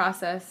 Usually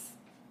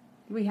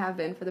we have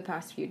been for the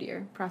past few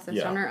deer,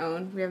 processed on our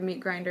own. We have a meat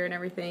grinder and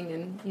everything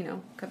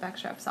and, cut back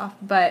straps off.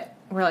 But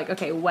we're like,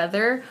 okay,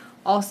 weather.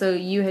 Also,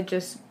 you had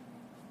just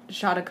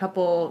shot a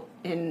couple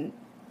in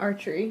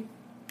archery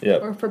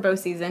or for bow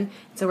season.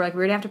 So we're like,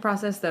 we're going to have to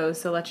process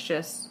those, so let's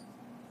just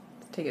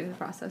take it to the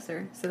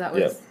processor. So that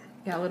was...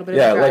 Yeah, a little bit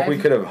of a drive. Like we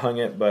could have hung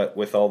it, but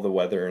with all the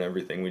weather and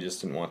everything, we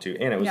just didn't want to.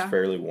 And it was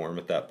fairly warm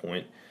at that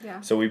point.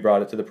 Yeah. So we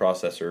brought it to the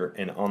processor,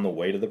 and on the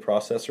way to the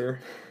processor...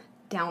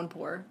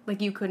 Downpour. Like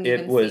you couldn't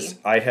even see.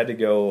 I had to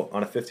go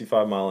on a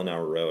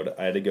 55-mile-an-hour road.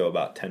 I had to go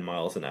about 10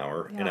 miles an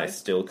hour, and I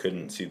still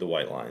couldn't see the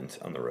white lines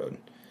on the road.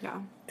 Yeah.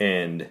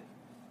 And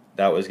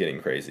that was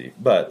getting crazy.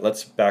 But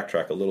let's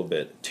backtrack a little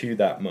bit to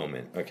that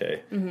moment,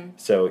 okay? Mm-hmm.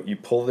 So you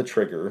pull the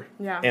trigger,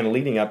 and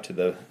leading up to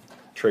the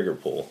trigger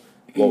pull,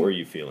 what were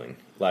you feeling?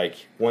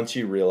 Like, once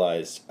you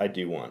realized, I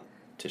do want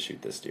to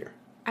shoot this deer.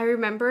 I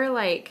remember,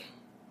 like,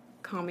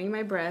 calming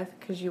my breath,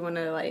 because you want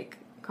to, like,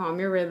 calm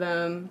your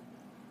rhythm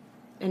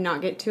and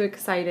not get too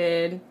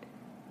excited.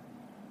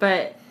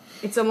 But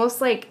it's almost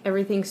like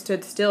everything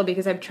stood still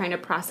because I'm trying to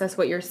process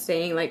what you're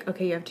saying. Like,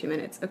 okay, you have 2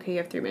 minutes. Okay, you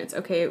have 3 minutes.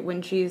 Okay,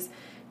 when she's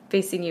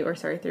facing you,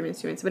 3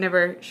 minutes, 2 minutes.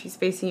 Whenever she's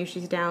facing you,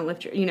 she's down,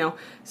 lift your,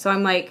 So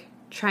I'm, like,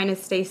 trying to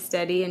stay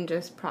steady and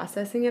just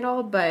processing it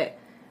all. But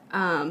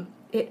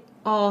it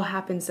all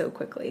happened so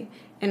quickly.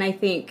 And I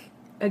think,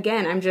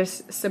 again, I'm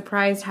just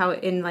surprised how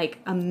in like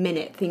a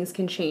minute things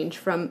can change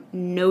from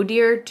no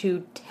deer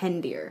to 10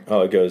 deer.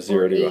 Oh, it goes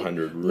 0 to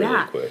 100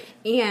 really quick.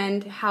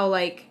 And how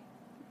like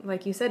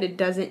you said, it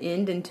doesn't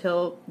end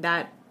until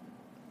that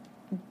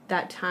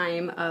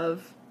time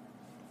of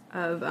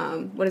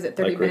what is it,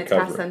 30 minutes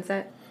past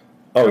sunset?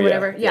 Oh, or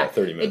whatever. Yeah,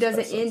 30 minutes. It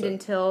doesn't end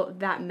until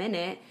that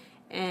minute.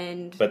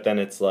 But then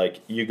it's like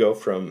you go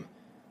from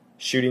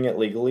shooting it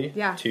legally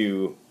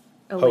to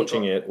illegal.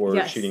 Poaching it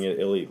or shooting it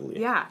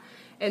illegally. Yeah.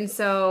 And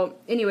so,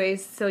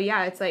 anyways,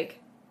 it's like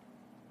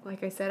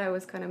I said, I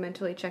was kind of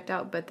mentally checked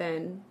out, but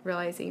then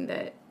realizing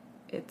that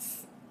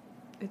it's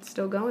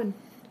still going.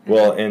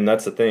 Well, and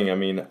that's the thing. I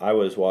mean, I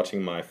was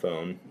watching my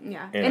phone.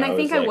 Yeah. And I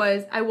think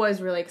I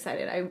was really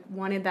excited. I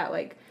wanted that,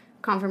 like,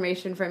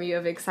 confirmation from you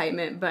of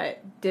excitement, but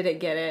didn't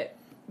get it.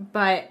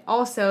 But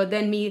also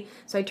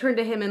so I turned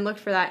to him and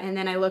looked for that, and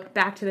then I looked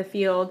back to the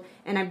field,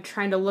 and I'm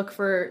trying to look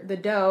for the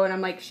doe, and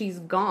I'm like, she's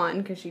gone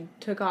because she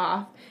took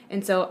off,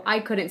 and so I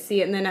couldn't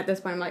see it. And then at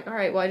this point, I'm like, all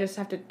right, well, I just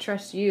have to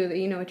trust you that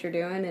you know what you're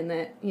doing and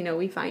that,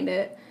 we find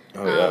it.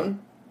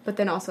 But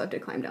then also have to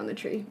climb down the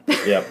tree.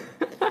 Yep.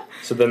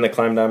 So then the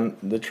climb down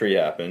the tree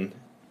happened,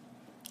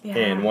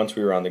 and once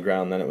we were on the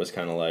ground, then it was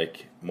kind of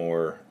like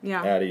more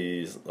at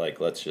ease, like,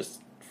 let's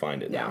just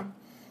find it now.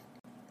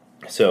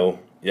 So,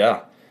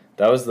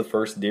 that was the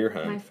first deer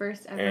hunt. My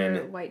first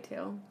ever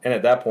whitetail. And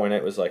at that point,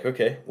 it was like,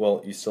 okay,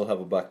 well, you still have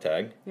a buck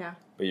tag. Yeah.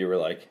 But you were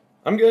like,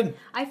 I'm good.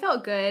 I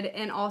felt good.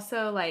 And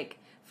also, like,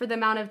 for the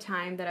amount of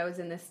time that I was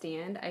in the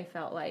stand, I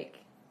felt like,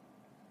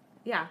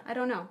 I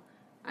don't know.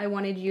 I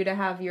wanted you to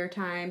have your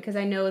time because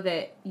I know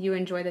that you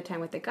enjoy the time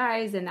with the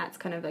guys, and that's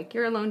kind of like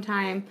your alone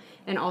time.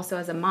 And also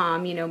as a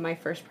mom, my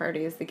first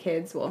priority is the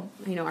kids. Well,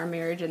 our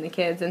marriage and the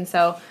kids. And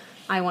so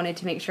I wanted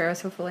to make sure I was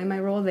fulfilling my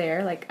role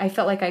there. Like, I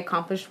felt like I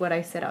accomplished what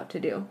I set out to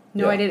do.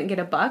 No, I didn't get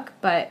a buck,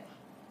 but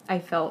I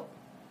felt,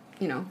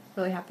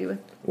 really happy with.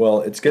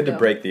 Well, it's good to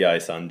break the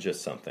ice on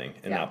just something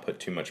and not put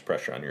too much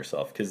pressure on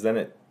yourself, because then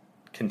it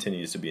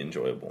continues to be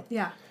enjoyable.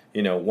 Yeah.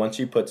 Once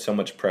you put so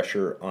much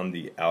pressure on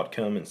the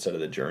outcome instead of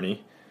the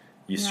journey,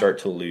 you start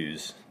to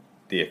lose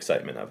the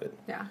excitement of it.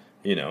 Yeah.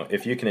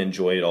 If you can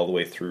enjoy it all the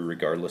way through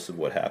regardless of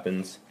what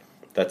happens,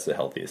 that's the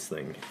healthiest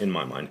thing in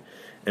my mind.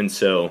 And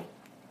so,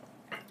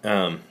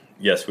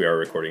 yes, we are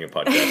recording a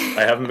podcast.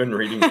 I haven't been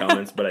reading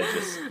comments, but I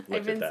just looked at that.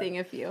 I've been seeing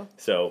a few.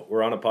 So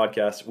we're on a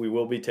podcast. We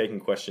will be taking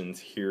questions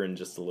here in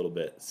just a little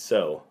bit.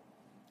 So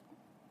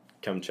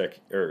come check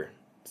or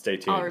stay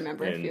tuned. I'll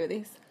remember a few of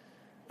these.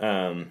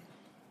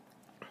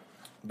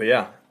 But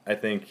yeah, I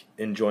think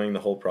enjoying the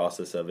whole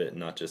process of it,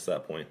 not just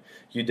that point.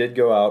 You did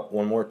go out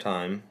one more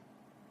time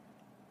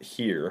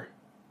here,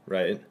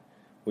 right?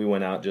 We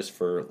went out just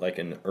for like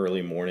an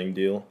early morning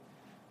deal.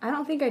 I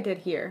don't think I did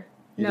here.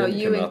 No,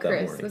 you and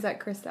Chris. Was that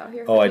Chris out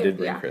here? Oh, I did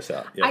bring Chris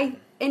out. Yep.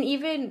 And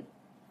even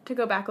to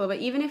go back a little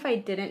bit, even if I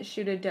didn't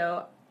shoot a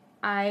doe,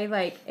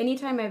 I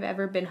anytime I've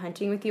ever been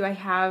hunting with you, I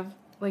have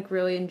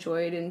really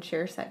enjoyed and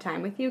cherished that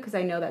time with you because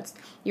I know that's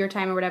your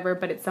time or whatever,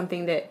 but it's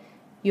something that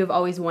you have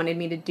always wanted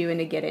me to do and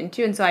to get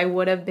into. And so I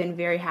would have been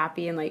very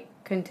happy and, like,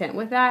 content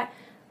with that.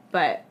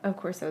 But, of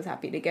course, I was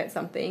happy to get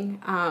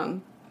something.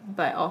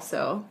 But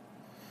also,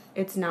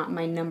 it's not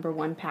my number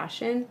one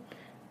passion.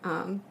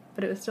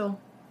 But it was still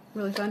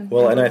really fun.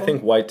 Well, and I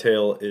think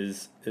whitetail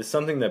is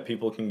something that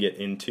people can get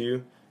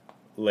into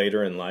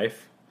later in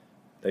life.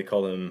 They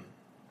call them,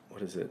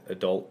 what is it,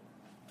 adult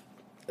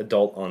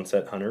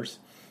onset hunters.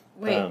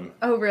 Wait,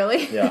 oh,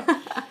 really?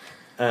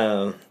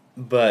 Yeah.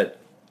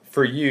 But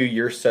for you,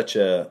 you're such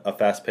a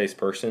fast-paced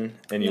person,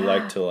 and you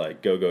like to,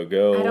 like,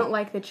 go. I don't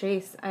like the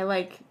chase.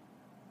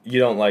 You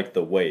don't like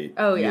the wait.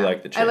 Oh, yeah. You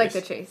like the chase. I like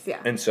the chase,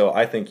 yeah. And so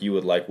I think you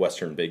would like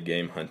Western big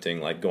game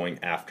hunting, like going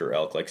after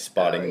elk, like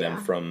spotting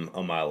them from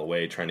a mile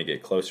away, trying to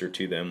get closer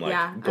to them,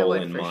 like goal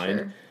in mind.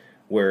 Sure.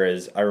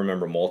 Whereas I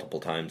remember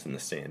multiple times in the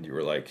stand, you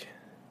were like,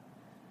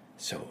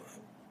 so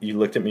you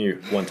looked at me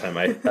one time.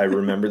 I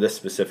remember this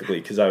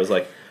specifically because I was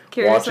like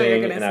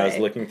watching and I was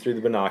looking through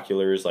the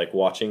binoculars, like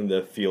watching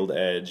the field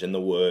edge and the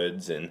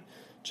woods and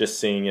just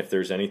seeing if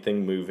there's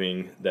anything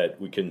moving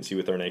that we couldn't see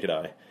with our naked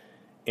eye.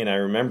 And I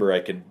remember I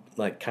could,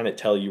 like, kind of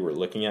tell you were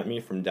looking at me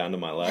from down to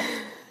my left.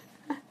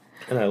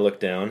 And I looked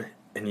down,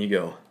 and you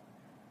go,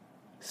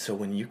 so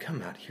when you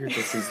come out here,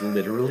 this is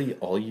literally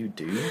all you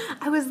do?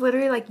 I was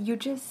literally like, you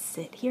just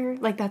sit here?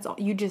 Like, that's all?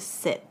 You just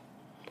sit.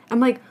 I'm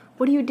like,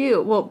 what do you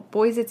do? Well,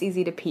 boys, it's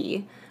easy to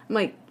pee. I'm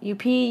like, you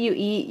pee, you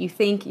eat, you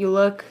think, you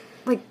look.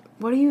 Like,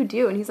 what do you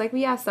do? And he's like,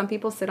 well, yeah, some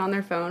people sit on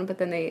their phone, but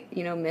then they,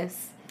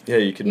 miss. Yeah,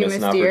 you could miss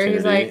an opportunity,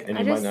 like, and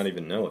you might not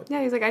even know it.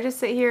 Yeah, he's like, I just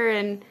sit here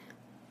and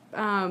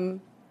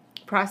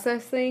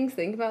process things,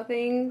 think about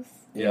things.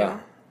 Yeah. Know?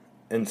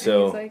 And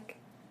so he's like,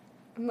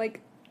 I'm like,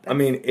 I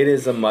mean, it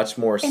is a much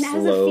more slow pace.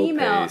 And as a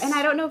female, pace. And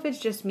I don't know if it's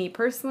just me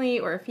personally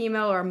or a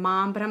female or a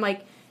mom, but I'm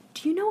like,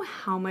 do you know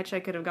how much I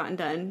could have gotten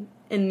done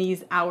in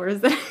these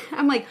hours?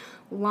 I'm like,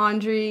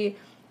 laundry,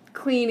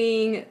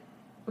 cleaning,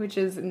 which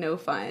is no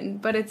fun,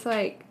 but it's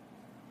like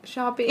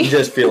shopping. You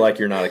just feel like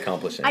you're not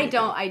accomplishing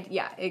anything.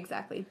 Yeah,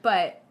 exactly.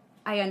 But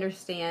I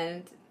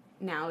understand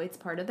now it's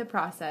part of the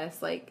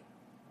process. Like,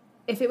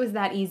 if it was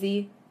that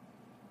easy,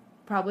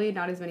 probably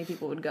not as many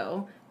people would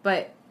go.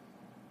 But,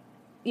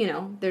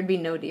 there'd be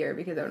no deer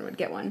because everyone would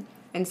get one.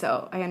 And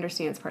so I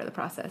understand it's part of the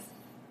process.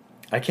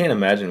 I can't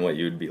imagine what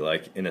you would be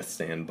like in a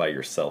stand by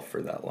yourself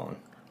for that long.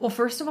 Well,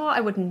 first of all, I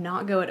would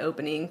not go at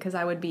opening because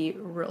I would be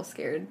real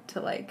scared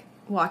to, like,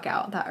 walk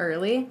out that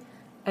early.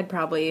 I'd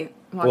probably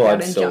walk out and jump deer. Well,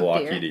 I'd still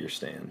walk you to your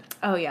stand.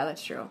 Oh, yeah,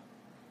 that's true.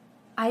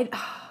 A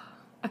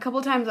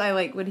couple times I,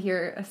 like, would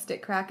hear a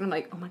stick crack and I'm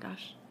like, oh my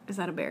gosh. Is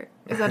that a bear?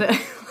 Is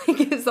that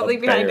is something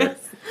behind us?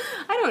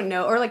 I don't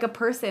know. Or like a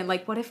person.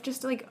 Like, what if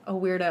just like a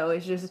weirdo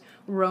is just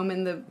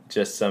roaming the...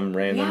 Just some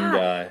random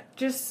guy.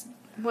 Just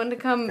wanted to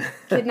come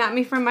kidnap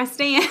me from my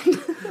stand.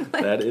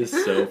 Like, that is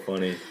so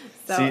funny.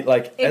 So, see,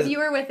 like, if you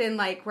were within,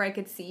 like, where I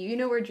could see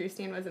you, where Drew's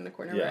stand was in the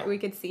corner, right? We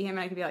could see him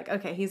and I could be like,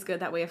 okay, he's good.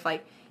 That way if,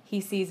 like,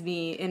 he sees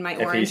me in my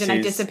orange and I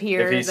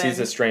disappear... If he sees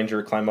a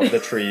stranger climb up the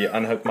tree,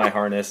 unhook my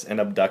harness, and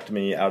abduct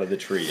me out of the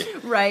tree.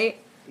 Right?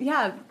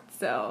 Yeah,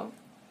 so...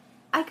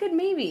 I could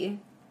maybe,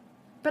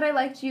 but I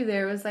liked you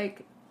there. It was,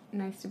 like,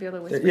 nice to be able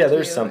to whisper to you. Yeah,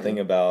 there's something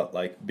about,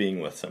 like,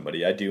 being with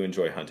somebody. I do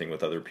enjoy hunting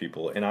with other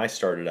people, and I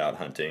started out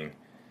hunting,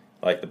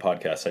 like the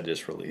podcast I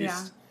just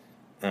released,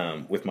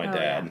 with my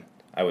dad. Yeah.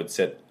 I would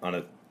sit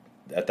on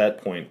at that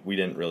point, we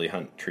didn't really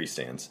hunt tree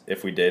stands.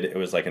 If we did, it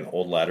was like an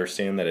old ladder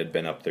stand that had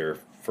been up there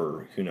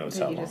for who knows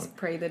how long. You just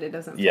pray that it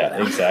doesn't fall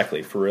down.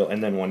 Exactly, for real.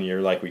 And then one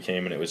year, like, we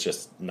came and it was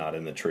just not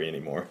in the tree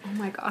anymore. Oh,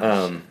 my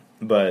gosh.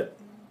 But...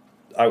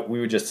 we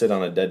would just sit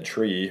on a dead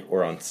tree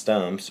or on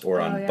stumps or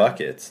on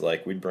buckets.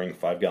 Like, we'd bring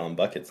 5-gallon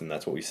buckets, and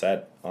that's what we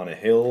sat on a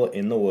hill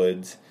in the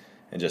woods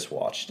and just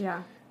watched.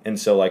 Yeah. And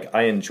so, like,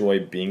 I enjoy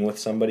being with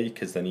somebody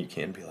because then you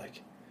can be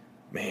like,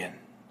 man,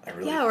 I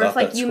really thought that squirrel was a deer. Yeah, or if,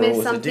 like, you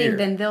miss something,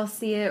 then they'll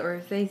see it, or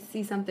if they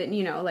see something,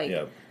 like...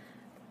 Yeah.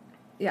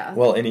 Yeah.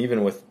 Well, and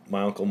even with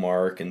my Uncle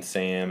Mark and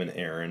Sam and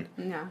Aaron...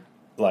 Yeah.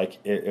 Like,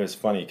 it was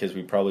funny because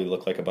we probably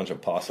looked like a bunch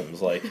of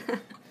possums, like...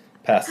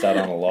 passed out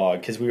on a log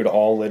because we would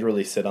all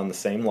literally sit on the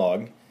same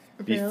log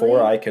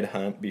before I could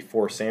hunt,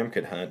 before Sam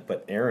could hunt,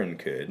 but Aaron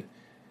could.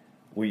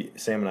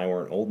 Sam and I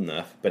weren't old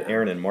enough, but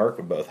Aaron and Mark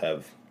would both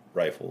have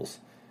rifles,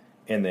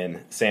 and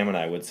then Sam and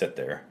I would sit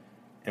there,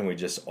 and we'd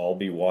just all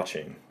be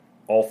watching,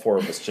 all four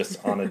of us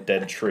just on a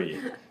dead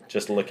tree,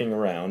 just looking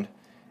around,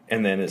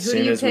 and then as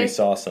soon as we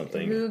saw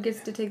something, who gets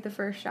to take the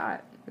first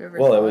shot?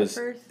 Well, it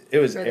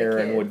was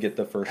Aaron would get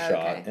the first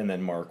shot, and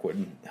then Mark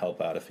would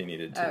help out if he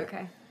needed to.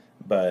 Okay,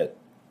 but.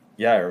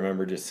 Yeah, I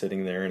remember just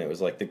sitting there, and it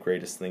was like the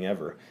greatest thing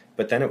ever.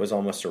 But then it was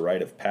almost a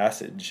rite of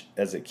passage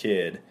as a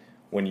kid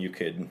when you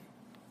could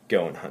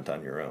go and hunt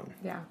on your own.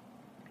 Yeah.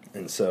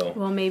 And so...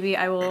 Well, maybe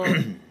I will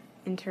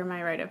enter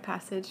my rite of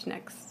passage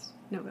next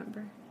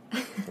November.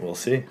 We'll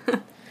see.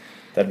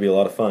 That'd be a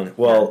lot of fun.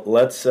 Well,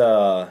 let's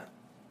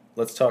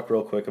talk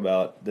real quick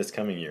about this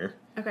coming year.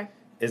 Okay.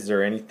 Is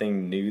there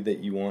anything new that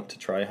you want to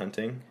try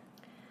hunting?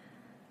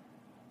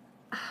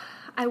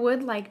 I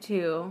would like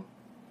to...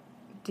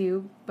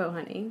 do bow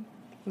hunting,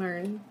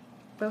 learn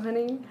bow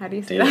hunting. How do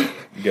you say that?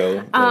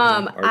 Go.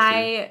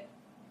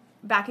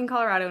 Back in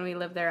Colorado when we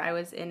lived there, I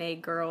was in a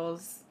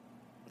girls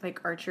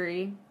like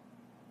archery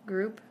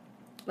group,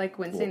 like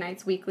Wednesday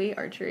nights weekly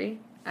archery.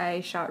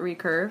 I shot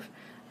recurve,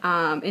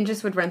 and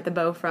just would rent the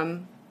bow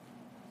from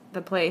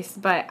the place.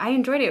 But I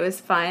enjoyed it. It was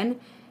fun,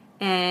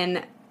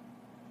 and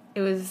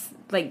it was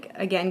like,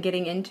 again,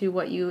 getting into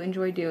what you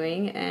enjoy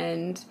doing,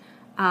 and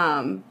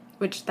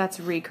which that's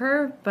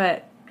recurve,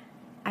 but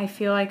I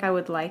feel like I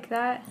would like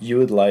that. You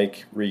would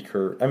like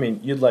recurve. I mean,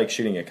 you'd like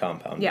shooting a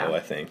compound bow, I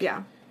think.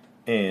 Yeah.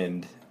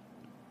 And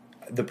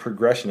the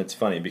progression, it's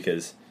funny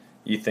because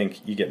you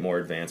think you get more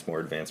advanced.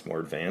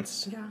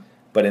 Yeah.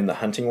 But in the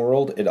hunting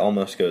world, it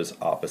almost goes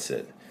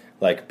opposite.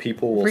 Like,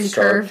 people will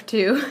recurve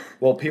too.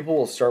 Well, people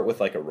will start with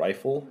like a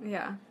rifle.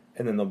 Yeah.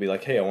 And then they'll be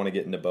like, hey, I want to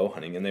get into bow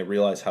hunting. And they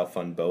realize how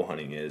fun bow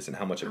hunting is and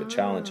how much of a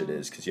challenge it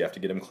is because you have to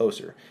get them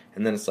closer.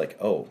 And then it's like,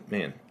 oh,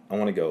 man, I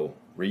want to go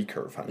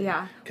recurve hunting.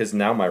 Yeah. Because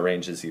now my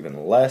range is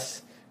even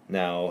less.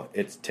 Now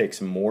it takes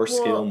more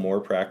skill, more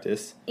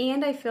practice.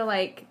 And I feel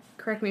like,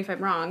 correct me if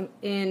I'm wrong,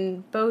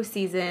 in bow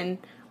season,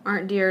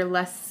 aren't deer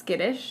less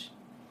skittish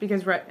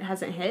because rut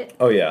hasn't hit?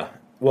 Oh, yeah.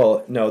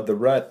 Well, no, the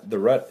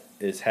rut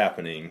is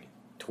happening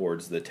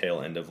towards the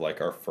tail end of like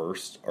our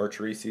first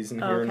archery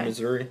season here in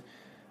Missouri.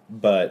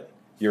 But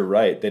you're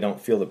right, they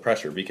don't feel the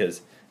pressure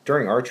because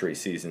during archery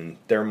season,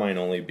 there might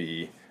only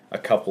be a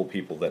couple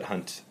people that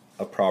hunt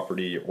a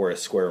property or a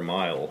square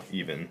mile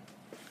even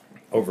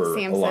over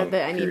Sam a long said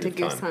that I need to period of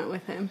goose time. hunt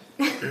with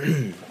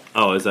him.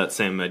 Oh, is that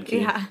Sam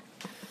Medkey? Yeah.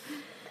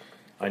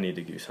 I need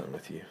to goose hunt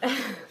with you.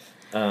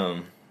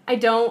 I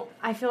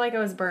feel like I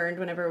was burned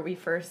whenever we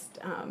first,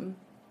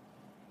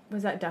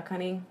 was that duck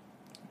hunting?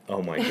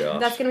 Oh my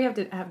gosh. That's going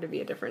to have to be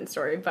a different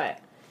story, but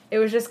it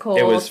was just cold.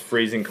 It was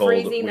freezing cold.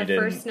 Freezing we the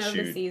didn't first snow of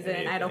the season.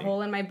 anything. I had a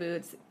hole in my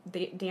boots.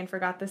 Dan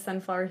forgot the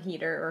sunflower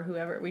heater, or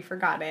whoever, we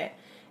forgot it.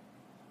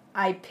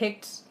 I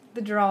picked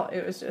the draw.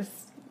 It was just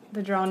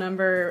the draw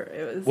number.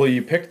 It was. Well,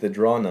 you picked the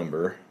draw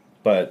number,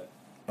 but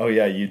oh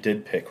yeah, you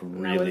did pick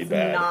really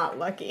bad. Not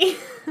lucky.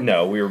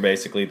 No, we were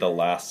basically the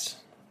last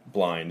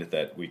blind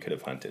that we could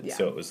have hunted,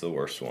 so it was the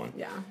worst one.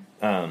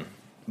 Yeah.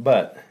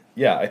 But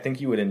yeah, I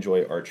think you would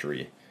enjoy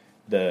archery,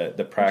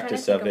 the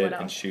practice of it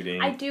and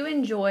shooting. I do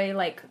enjoy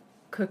like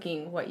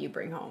cooking what you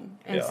bring home,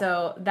 and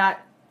so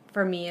that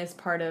for me is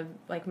part of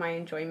like my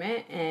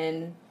enjoyment.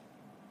 And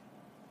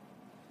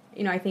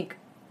I think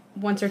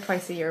once or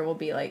twice a year will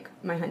be like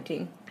my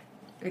hunting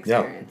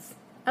experience,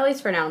 at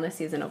least for now in this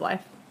season of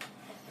life.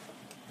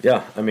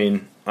 Yeah, I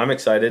mean, I'm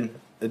excited.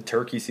 The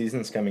turkey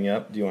season's coming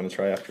up. Do you want to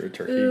try after a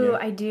turkey Ooh,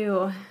 again? I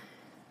do.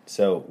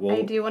 So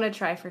I do want to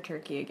try for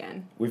turkey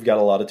again. We've got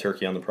a lot of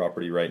turkey on the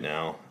property right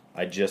now.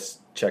 I just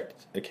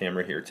checked a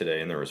camera here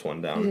today, and there was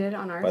one down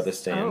by the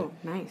stand. Oh,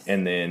 nice.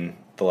 And then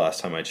the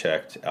last time I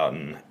checked out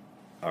in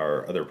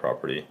our other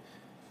property,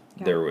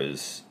 there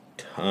was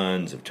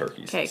tons of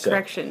turkeys. Okay,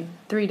 correction.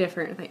 3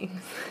 different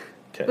things.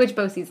 Okay. Which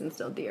bow season's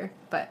still deer,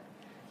 but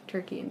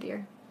turkey and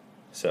deer.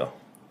 So,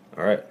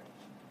 all right.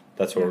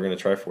 That's what we're going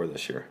to try for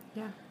this year.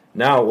 Yeah.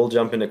 Now we'll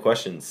jump into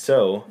questions.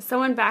 So,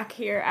 someone back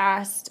here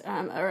asked,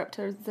 or up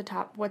towards the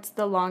top, what's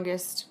the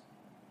longest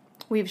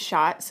we've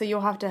shot? So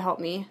you'll have to help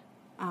me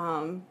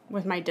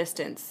with my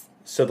distance.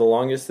 So the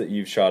longest that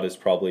you've shot is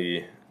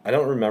probably, I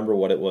don't remember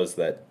what it was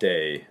that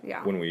day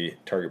when we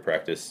target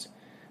practiced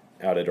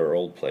out at our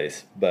old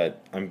place,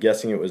 but I'm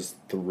guessing it was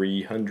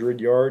 300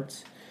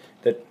 yards.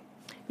 I'll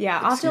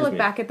have to look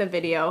back at the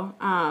video,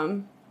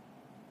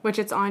 which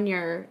it's on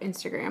your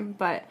Instagram,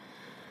 but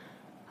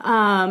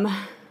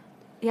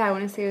I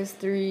want to say it was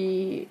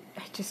 3.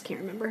 I just can't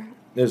remember.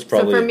 It was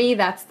probably. So for me,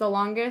 that's the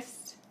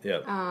longest. Yeah.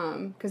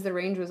 Because the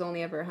range was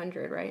only ever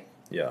 100, right?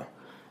 Yeah.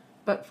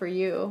 But for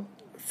you?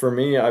 For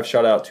me, I've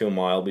shot out to a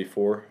mile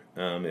before.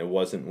 It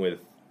wasn't with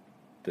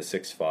the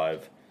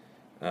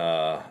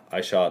 6.5.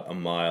 I shot a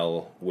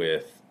mile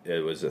with,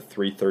 it was a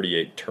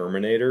 338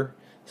 Terminator.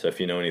 So if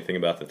you know anything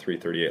about the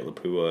 338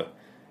 Lapua,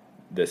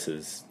 this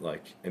is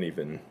like an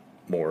even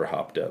more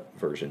hopped up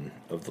version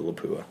of the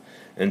Lapua.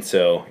 And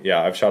so,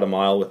 I've shot a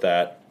mile with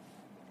that.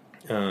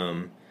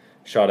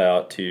 Shot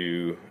out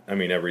to,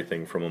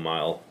 everything from a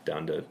mile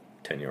down to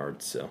 10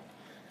 yards. So,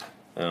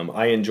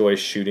 I enjoy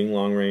shooting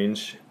long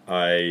range.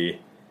 I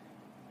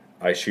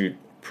shoot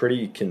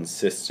pretty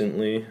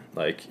consistently,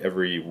 like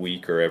every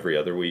week or every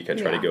other week. I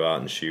try to go out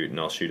and shoot, and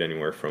I'll shoot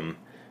anywhere from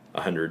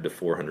 100 to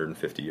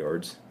 450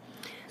 yards.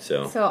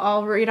 So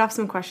I'll read off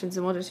some questions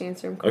and we'll just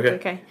answer them quickly.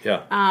 Okay.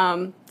 Yeah.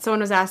 Someone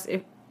was asked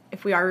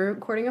if we are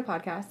recording a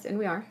podcast, and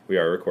we are. We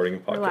are recording a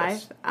podcast. We're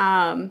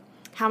live.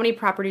 How many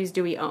properties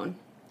do we own?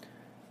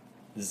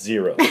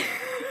 0.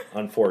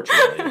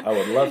 Unfortunately. I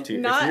would love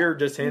to. If you're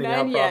just handing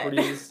out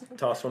properties,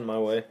 toss one my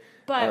way.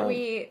 But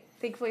we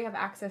thankfully have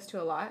access to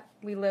a lot.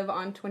 We live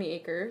on 20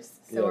 acres,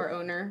 so our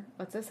owner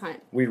lets us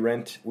hunt. We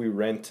rent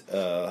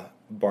a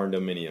barn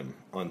dominium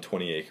on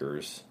 20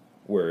 acres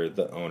where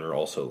the owner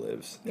also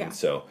lives. Yeah. And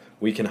so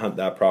we can hunt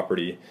that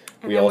property.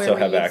 And we also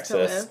have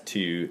access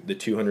to the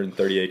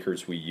 230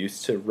 acres we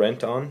used to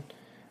rent on.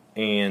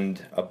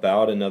 and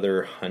about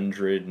another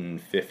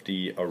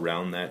 150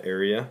 around that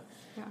area.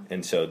 Yeah.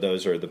 And so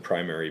those are the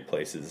primary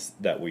places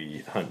that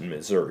we hunt in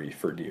Missouri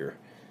for deer.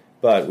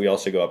 But we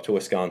also go up to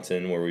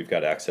Wisconsin where we've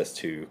got access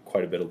to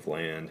quite a bit of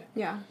land.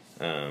 Yeah.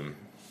 And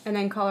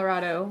then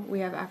Colorado, we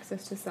have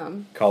access to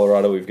some.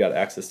 Colorado, we've got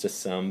access to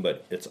some,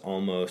 but it's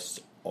almost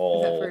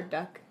all... Is that for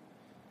duck?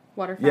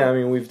 Waterfowl? Yeah, I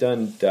mean, we've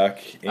done duck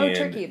and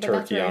turkey, but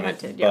that's where I on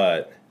hunted, it, yeah.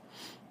 but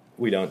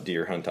we don't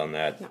deer hunt on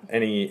that. No.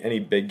 Any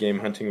big game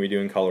hunting we do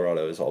in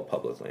Colorado is all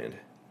public land.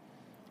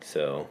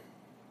 So...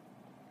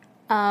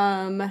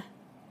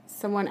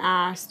 Someone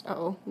asked,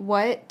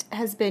 what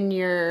has been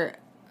your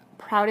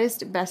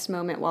proudest, best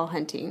moment while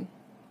hunting?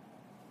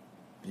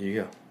 You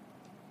go.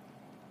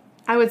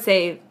 I would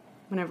say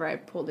whenever I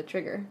pulled the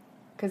trigger,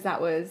 because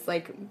that was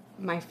like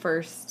my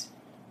first,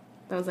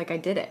 that was like I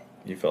did it.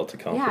 You felt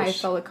accomplished? Yeah, I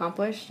felt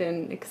accomplished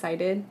and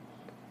excited.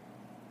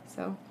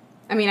 So,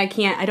 I mean, I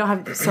don't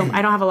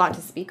have a lot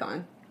to speak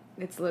on.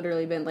 It's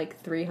literally been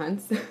like 3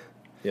 hunts.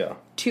 Yeah.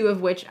 2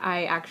 of which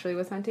I actually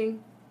was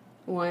hunting.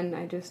 1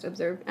 I just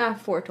observed.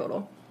 4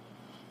 total.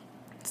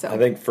 So I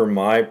think for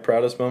my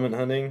proudest moment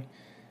hunting,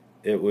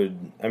 that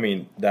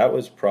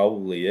was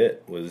probably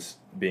it, was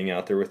being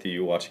out there with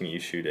you, watching you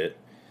shoot it.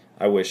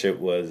 I wish it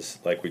was,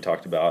 like we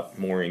talked about,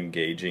 more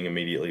engaging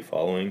immediately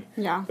following.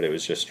 Yeah. But it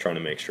was just trying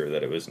to make sure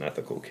that it was an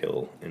ethical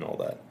kill and all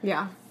that.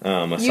 Yeah.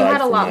 You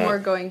had a lot more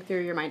going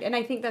through your mind. And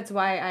I think that's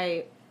why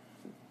I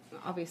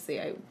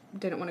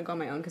didn't want to go on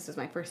my own because it was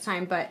my first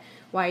time, but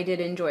why I did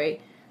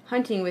enjoy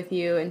hunting with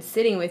you and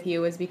sitting with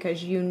you was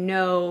because you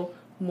know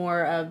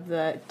more of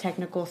the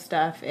technical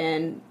stuff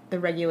and the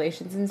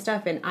regulations and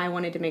stuff, and I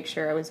wanted to make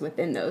sure I was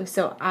within those.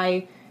 So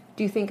I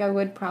do think I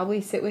would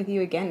probably sit with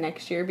you again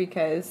next year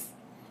because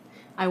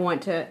I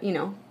want to,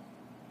 do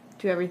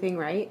everything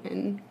right.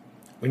 And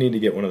we need to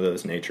get one of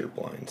those nature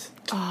blinds.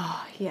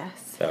 Oh,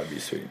 yes. That would be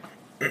sweet.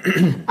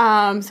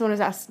 Someone was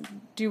asked,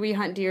 do we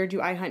hunt deer?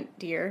 Do I hunt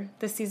deer?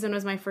 This season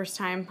was my first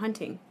time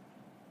hunting.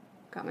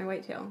 Got my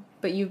whitetail.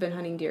 But you've been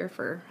hunting deer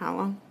for how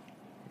long?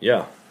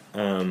 Yeah.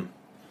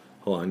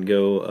 Hold on,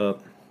 go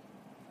up.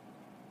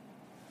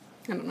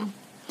 I don't know.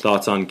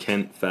 Thoughts on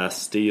Kent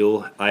Fast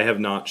Steel? I have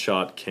not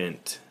shot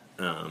Kent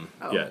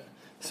yet,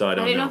 so I don't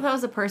know. I didn't know if that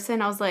was a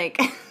person. I was like...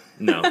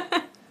 No,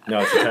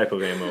 it's a type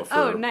of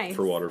ammo nice.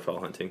 for waterfowl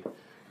hunting.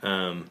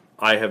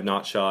 I have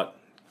not shot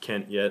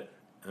Kent yet.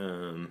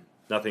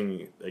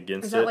 Nothing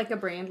against it. Is that like a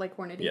brand, like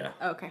Hornady? Yeah.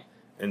 Oh, okay.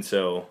 And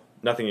so,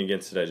 nothing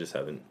against it, I just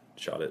haven't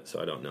shot it,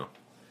 so I don't know.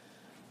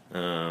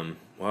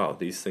 Wow,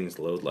 these things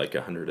load like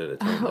 100 at a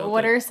time.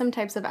 What are some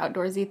types of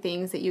outdoorsy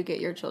things that you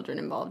get your children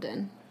involved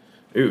in?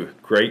 Ooh,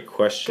 great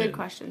question. Good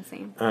question,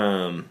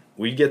 Sam.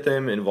 We get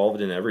them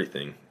involved in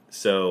everything.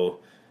 So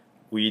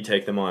we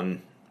take them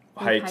on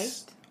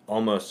hikes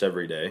almost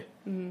every day.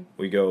 Mm-hmm.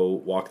 We go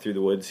walk through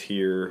the woods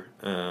here.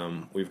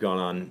 We've gone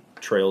on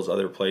trails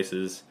other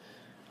places.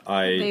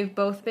 They've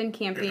both been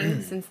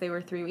camping since they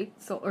were 3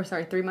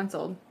 months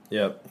old.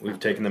 Yep, we've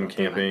taken them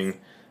camping.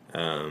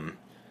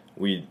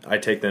 I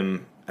take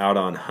them out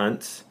on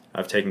hunts.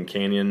 I've taken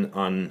Canyon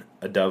on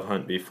a dove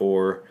hunt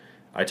before.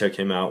 I took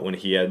him out when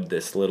he had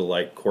this little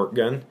like cork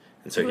gun,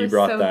 and so he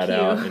brought that cute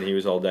out, and he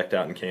was all decked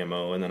out in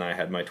camo, and then I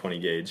had my 20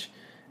 gauge,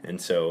 and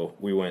so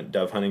we went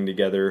dove hunting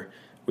together.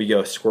 We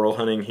go squirrel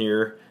hunting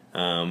here.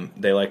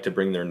 They like to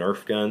bring their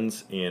Nerf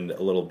guns and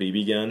a little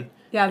BB gun.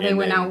 Yeah, they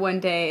went out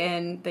one day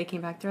and they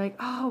came back. They're like,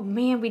 "Oh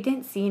man, we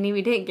didn't see any.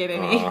 We didn't get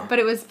any." But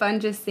it was fun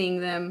just seeing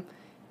them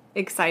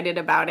excited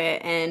about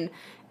it, and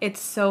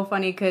it's so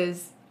funny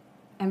because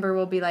Ember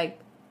will be like,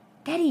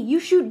 "Daddy, you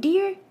shoot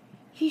deer?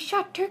 He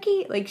shot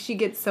turkey?" Like she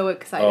gets so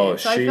excited.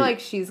 I feel like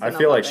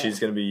she's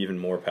gonna be even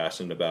more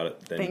passionate about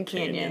it than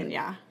Canyon.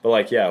 Yeah.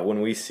 But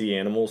when we see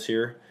animals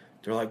here,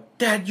 they're like,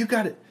 "Dad, you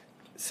got it."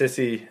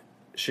 Sissy,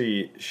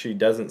 she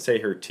doesn't say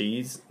her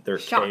T's, they're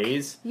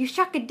K's. You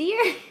shuck a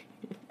deer?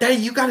 Daddy,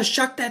 you gotta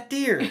shuck that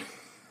deer.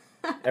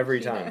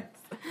 Every time.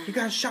 You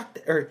gotta shuck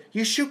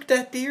you shook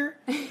that deer?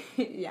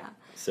 Yeah.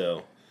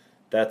 So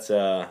that's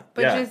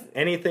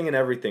anything and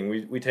everything.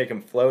 We take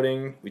them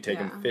floating, we take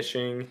them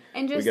fishing,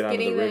 and just we get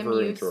getting onto the river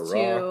them and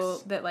throw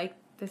rocks. that like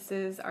this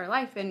is our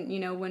life, and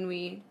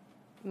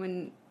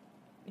when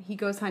he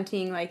goes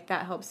hunting, like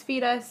that helps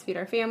feed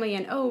our family,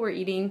 and we're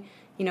eating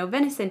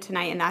venison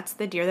tonight, and that's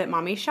the deer that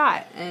Mommy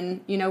shot,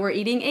 and we're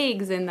eating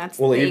eggs, and that's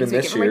the eggs even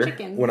this we give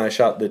year, when I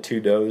shot the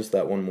 2 does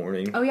that one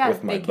morning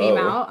with my bow, came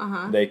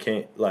out. They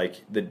came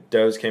the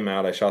does came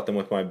out. I shot them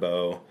with my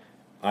bow.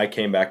 I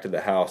came back to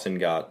the house and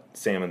got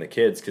Sam and the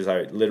kids because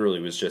I literally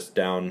was just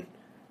down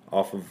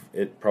off of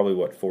it,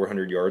 probably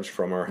 400 yards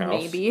from our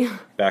house, maybe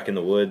back in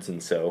the woods,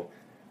 and so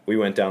we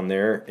went down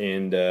there,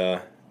 and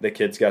the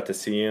kids got to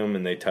see him,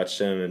 and they touched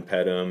him and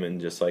pet him,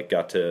 and just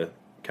got to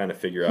kind of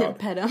figure out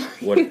pet him.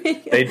 What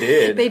they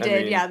did. They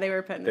did, they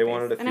were petting. They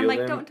wanted to feel and I'm like,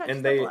 them, don't touch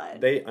and the blood.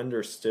 They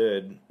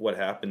understood what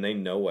happened. They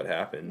know what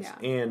happens,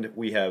 and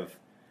we have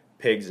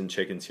pigs and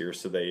chickens here,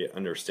 so they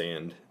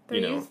understand.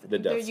 The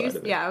death side of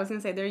it. Yeah, I was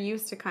gonna say they're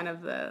used to kind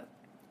of the.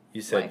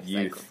 You said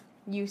youth. Cycle.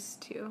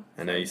 Used to.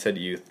 I know you said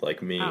youth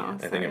like me. Oh,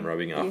 I think I'm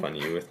rubbing off on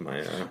you with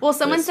my... well,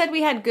 someone said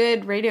we had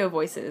good radio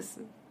voices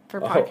for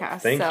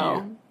podcasts. Thank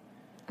you.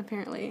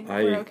 Apparently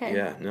we're okay.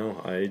 Yeah,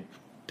 no, I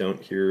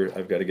don't hear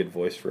I've got a good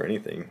voice for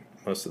anything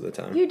most of the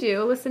time. You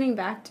do, listening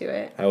back to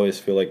it. I always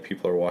feel like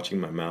people are watching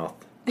my mouth.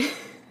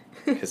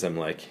 Because I'm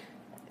like,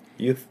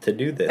 youth to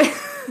do this.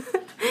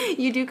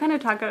 You do kind of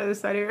talk out of the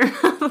side of your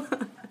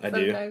mouth. I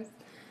do.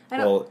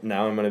 Well,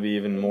 now I'm going to be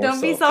even more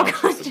self-conscious. Don't be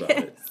self-conscious about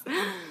it.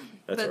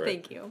 That's but right.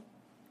 Thank you.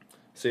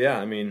 So yeah,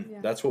 I mean,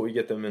 that's what we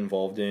get them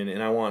involved in,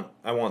 and I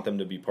want them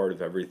to be part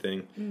of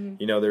everything. Mm-hmm.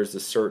 You know, there's a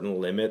certain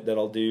limit that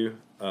I'll do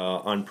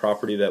on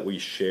property that we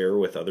share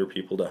with other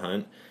people to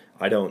hunt.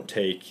 I don't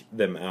take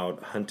them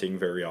out hunting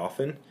very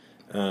often.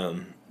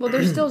 Well,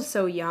 they're still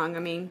so young. I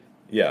mean,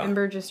 yeah.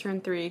 Ember just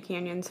turned 3,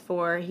 Canyon's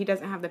 4. He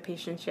doesn't have the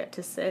patience yet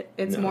to sit.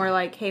 It's more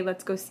like, hey,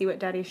 let's go see what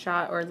Daddy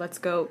shot, or let's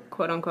go,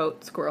 quote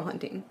unquote, squirrel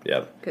hunting.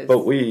 Yeah,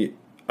 but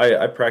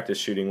I practice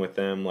shooting with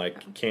them.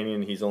 Like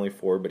Canyon, he's only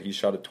 4, but he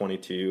shot a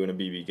 .22 and a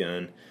BB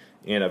gun,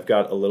 and I've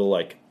got a little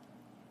like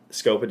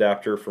scope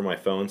adapter for my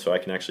phone, so I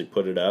can actually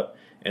put it up,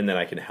 and then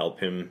I can help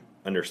him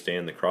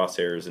understand the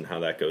crosshairs and how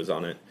that goes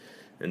on it.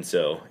 And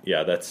so,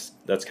 yeah, that's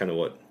kind of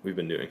what we've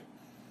been doing.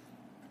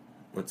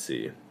 Let's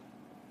see.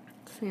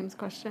 Sam's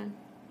question.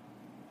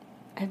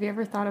 Have you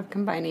ever thought of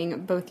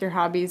combining both your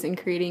hobbies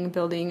and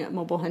building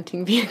mobile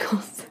hunting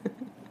vehicles?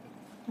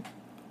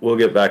 We'll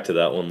get back to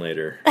that one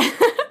later.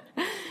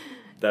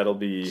 That'll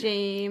be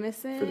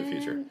Jameson for the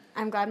future.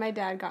 I'm glad my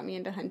dad got me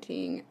into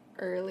hunting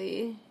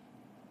early.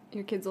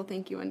 Your kids will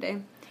thank you one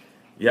day.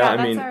 Yeah,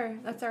 I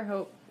mean, that's our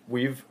hope.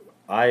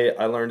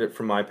 I learned it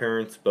from my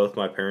parents. Both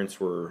my parents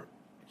were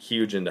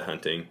huge into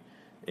hunting,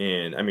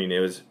 and I mean, it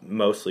was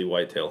mostly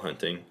whitetail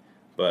hunting,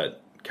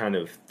 but kind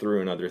of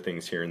threw in other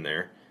things here and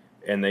there.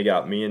 And they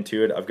got me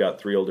into it. I've got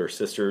 3 older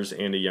sisters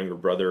and a younger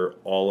brother.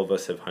 All of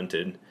us have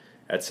hunted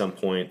at some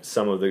point.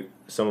 Some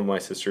of my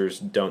sisters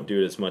don't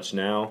do it as much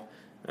now.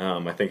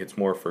 I think it's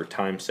more for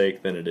time's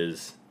sake than it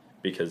is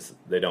because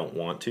they don't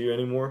want to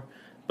anymore.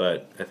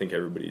 But I think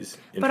everybody's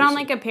interested. But on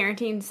like a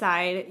parenting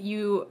side,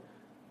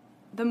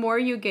 the more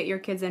you get your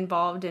kids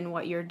involved in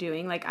what you're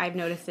doing, like I've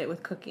noticed it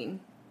with cooking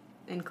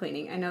and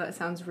cleaning. I know that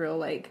sounds real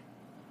like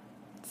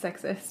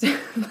sexist,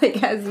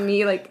 like as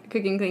me like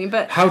cooking, cleaning,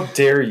 but how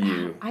dare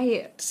you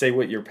say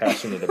what you're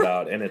passionate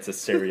about and it's a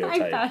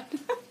stereotype.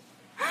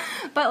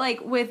 But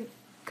like with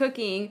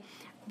cooking,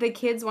 the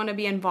kids want to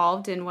be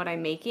involved in what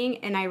I'm making,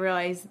 and I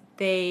realize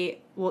they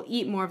will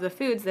eat more of the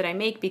foods that I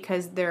make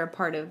because they're a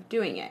part of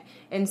doing it.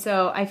 And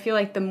so I feel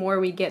like the more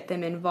we get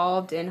them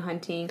involved in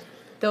hunting,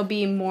 they'll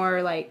be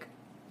more like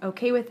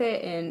okay with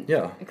it and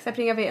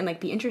accepting of it and like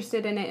be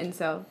interested in it. And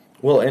so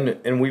well,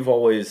 and we've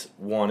always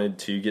wanted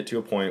to get to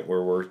a point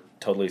where we're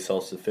totally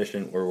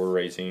self-sufficient, where we're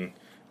raising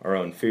our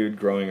own food,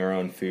 growing our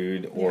own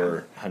food,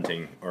 or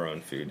hunting our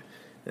own food.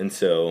 And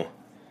so,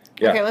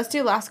 Okay, let's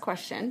do last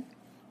question.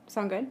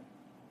 Sound good?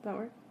 Does that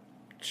work?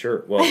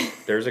 Sure. Well,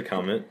 there's a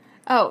comment.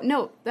 Oh,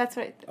 no, that's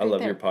right. I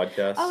love your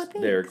podcast. Oh,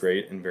 thanks. They're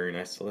great and very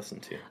nice to listen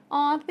to.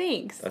 Aw,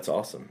 thanks. That's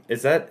awesome.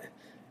 Is that...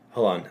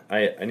 Hold on.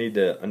 I need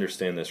to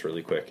understand this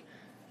really quick.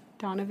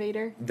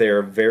 Donovator?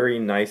 They're very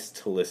nice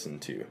to listen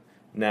to.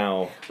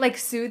 Now... Like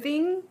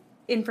soothing?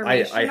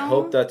 Informational? I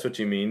hope that's what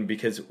you mean,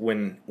 because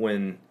when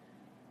one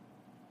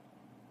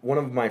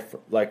of my...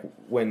 Like,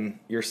 when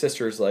your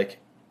sister's like,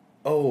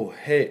 oh,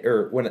 hey...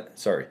 Or,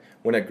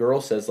 when a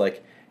girl says,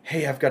 like,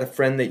 hey, I've got a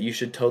friend that you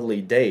should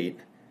totally date...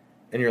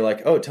 And you're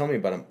like, oh, tell me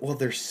about them. Well,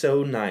 they're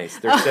so nice.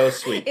 They're so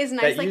sweet. Is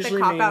nice that like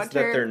usually the means cop-out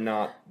that term? they're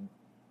not,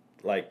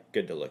 like,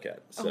 good to look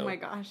at. So oh, my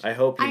gosh. I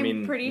hope you I'm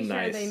mean pretty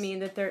nice. sure they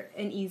mean that they're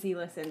an easy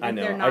listen. I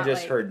know. They're not I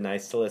just heard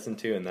nice to listen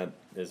to, and that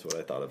is what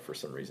I thought of for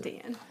some reason.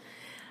 Dan.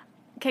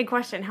 Okay,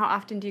 question. How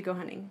often do you go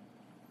hunting?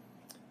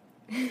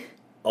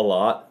 A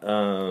lot.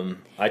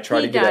 I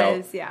try to get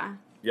out. Yeah.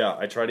 Yeah,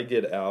 I try to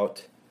get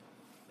out.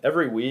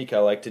 Every week, I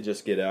like to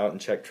just get out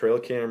and check trail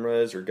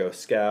cameras or go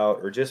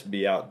scout or just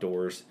be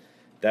outdoors.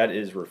 That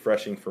is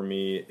refreshing for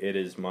me. It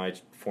is my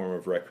form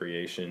of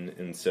recreation.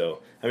 And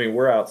so, I mean,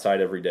 we're outside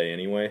every day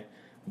anyway,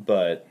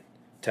 but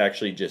to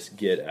actually just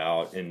get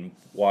out and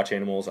watch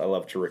animals, I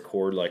love to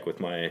record like with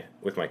my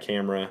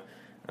camera.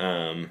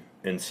 And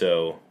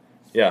so,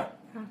 yeah,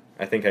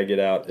 I think I get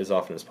out as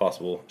often as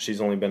possible. She's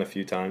only been a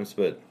few times,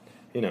 but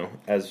you know,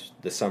 as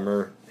the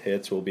summer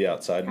hits, we'll be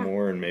outside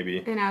more and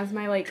maybe and as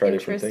my like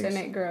interest in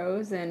it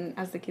grows and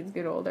as the kids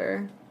get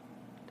older,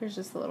 there's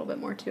just a little bit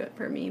more to it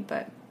for me,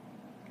 but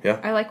yeah.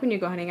 I like when you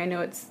go hunting. I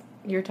know it's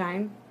your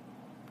time.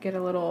 Get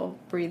a little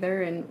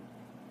breather and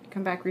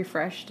come back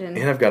refreshed. And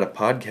I've got a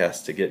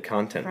podcast to get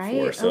content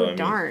for. So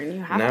I mean,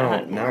 you have to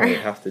hunt more. Now I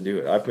have to do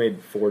it. I've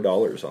made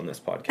 $4 on this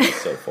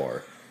podcast so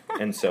far.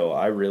 And so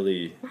I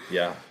really,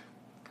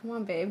 Come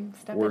on, babe.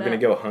 Step We're going to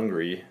go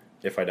hungry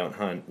if I don't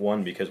hunt.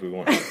 1, because we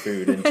won't have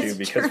food. And 2,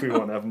 because we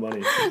won't have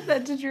money.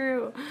 That's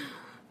true.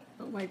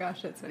 Oh my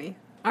gosh, that's funny.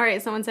 All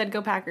right, someone said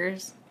go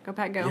Packers. Go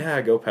Pack, go.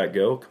 Yeah, go Pack,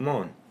 go. Come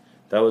on.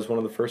 That was one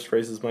of the first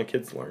phrases my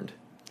kids learned.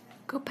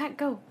 Go Pack,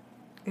 go.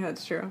 Yeah,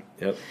 that's true.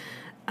 Yep.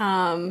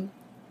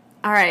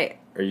 All right.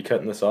 Are you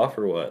cutting this off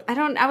or what? I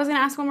was going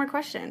to ask one more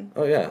question.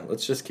 Oh, yeah.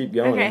 Let's just keep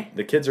going. Okay.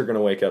 The kids are going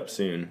to wake up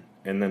soon,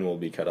 and then we'll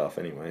be cut off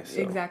anyway.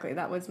 So. Exactly.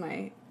 That was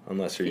my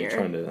Unless you're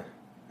trying to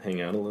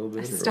hang out a little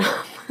bit?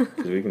 Stop.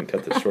 Because we can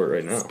cut this short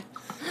right now.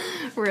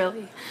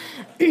 Really?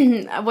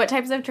 What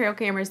types of trail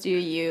cameras do you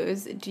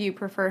use? Do you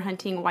prefer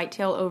hunting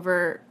whitetail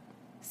over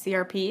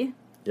CRP?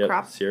 Yep,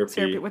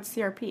 CRP. What's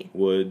CRP?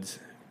 Woods,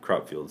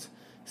 crop fields.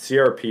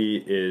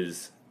 CRP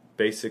is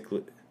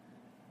basically...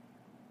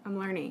 I'm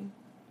learning.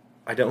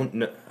 I don't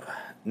know.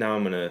 Now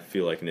I'm going to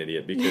feel like an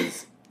idiot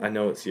because I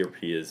know what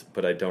CRP is,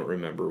 but I don't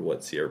remember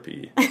what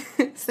CRP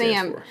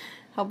Sam, for.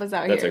 Help us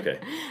out That's here.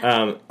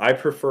 Okay. I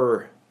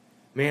prefer...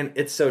 Man,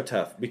 it's so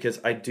tough because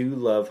I do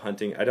love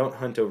hunting. I don't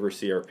hunt over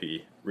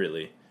CRP,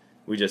 really.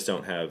 We just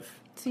don't have...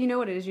 So you know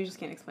what it is, you just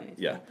can't explain it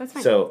to me. That's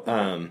fine.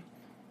 So,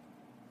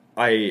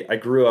 I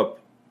grew up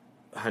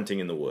hunting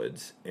in the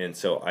woods, and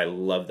so I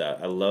love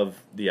that. I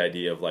love the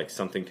idea of, like,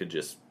 something could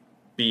just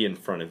be in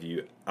front of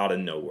you out of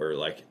nowhere.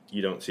 Like,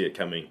 you don't see it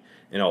coming,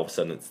 and all of a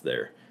sudden it's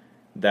there.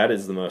 That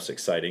is the most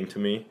exciting to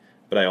me,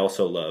 but I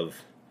also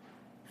love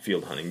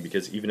field hunting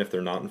because even if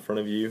they're not in front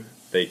of you,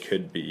 they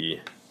could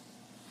be...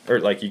 Or,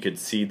 like, you could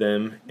see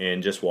them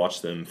and just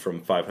watch them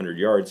from 500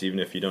 yards, even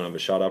if you don't have a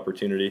shot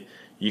opportunity.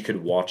 You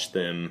could watch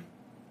them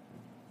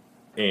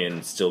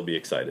and still be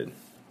excited.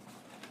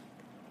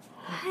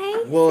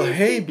 Hi, well,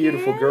 hey,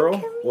 beautiful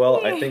girl.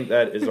 Well, I think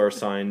that is our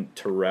sign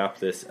to wrap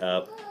this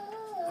up.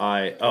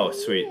 Oh,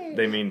 sweet.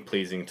 They mean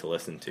pleasing to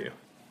listen to.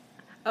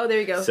 Oh, there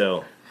you go.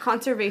 So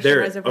Conservation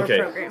Reservoir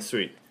Program. Okay,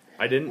 sweet.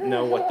 I didn't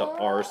know what the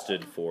R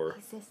stood for.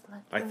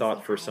 I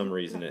thought for some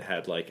reason it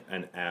had like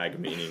an ag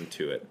meaning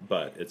to it,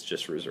 but it's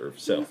just reserve.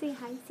 So,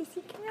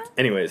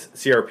 anyways,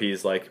 CRP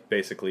is like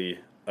basically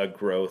a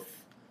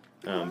growth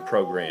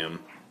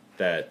program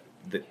that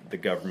the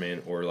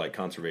government or like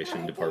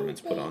conservation departments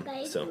put on.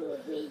 So,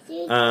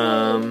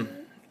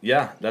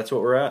 yeah, that's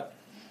what we're at.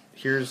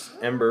 Here's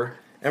Ember.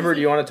 Ember, do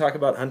you want to talk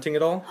about hunting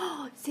at all?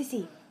 Oh,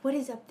 Sissy, what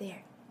is up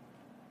there?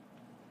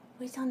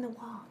 What's on the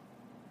wall?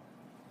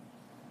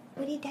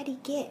 What did Daddy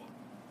get?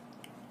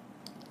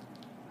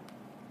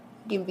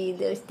 You be a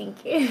little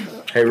stinker.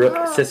 Hey,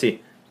 Sissy,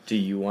 do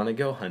you want to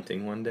go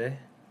hunting one day?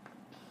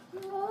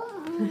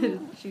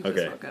 She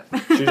just woke up.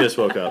 She just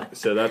woke up.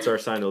 So that's our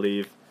sign to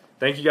leave.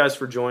 Thank you guys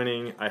for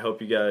joining. I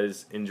hope you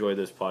guys enjoy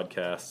this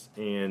podcast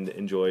and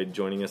enjoyed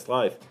joining us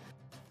live.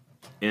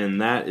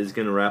 And that is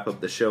going to wrap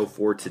up the show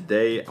for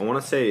today. I want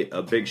to say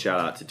a big shout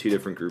out to two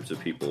different groups of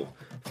people.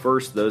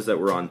 First, those that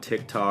were on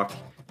TikTok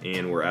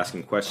and we're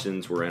asking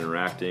questions, we're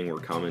interacting, we're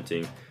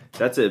commenting.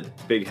 That's a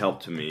big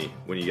help to me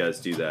when you guys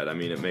do that. I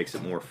mean, it makes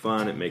it more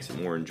fun, it makes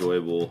it more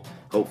enjoyable,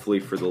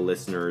 hopefully for the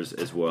listeners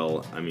as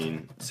well. I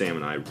mean, Sam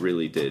and I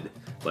really did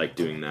like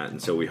doing that,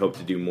 and so we hope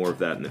to do more of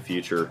that in the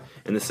future.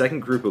 And the second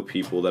group of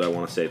people that I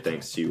want to say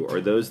thanks to are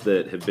those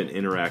that have been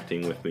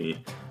interacting with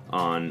me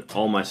on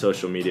all my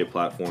social media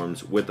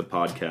platforms with the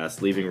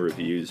podcast, leaving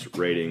reviews,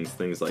 ratings,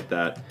 things like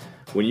that.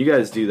 When you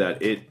guys do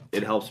that,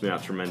 it helps me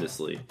out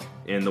tremendously.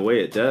 And the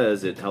way it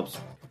does, it helps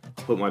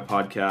put my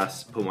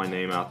podcast, put my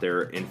name out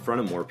there in front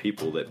of more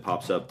people that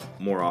pops up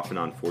more often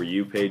on For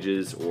You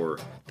pages or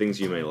things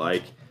you may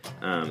like.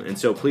 And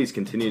so please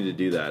continue to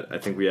do that. I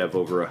think we have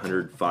over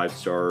 100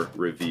 5-star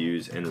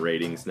reviews and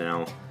ratings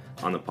now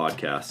on the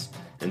podcast.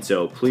 And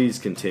so please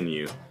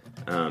continue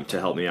to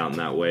help me out in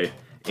that way.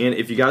 And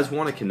if you guys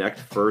want to connect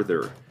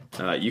further,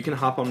 you can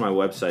hop on my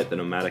website,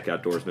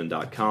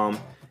 thenomadicoutdoorsman.com,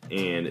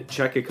 and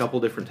check a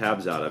couple different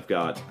tabs out. I've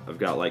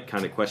got like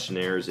kind of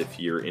questionnaires if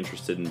you're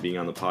interested in being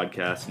on the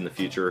podcast in the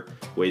future,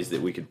 ways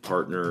that we could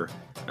partner,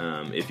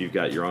 if you've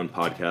got your own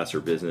podcast or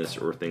business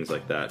or things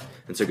like that.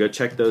 And so go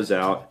check those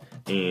out,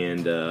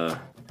 and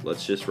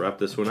let's just wrap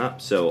this one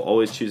up. So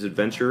always choose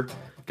adventure.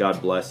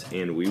 God bless,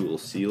 and we will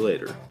see you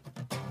later.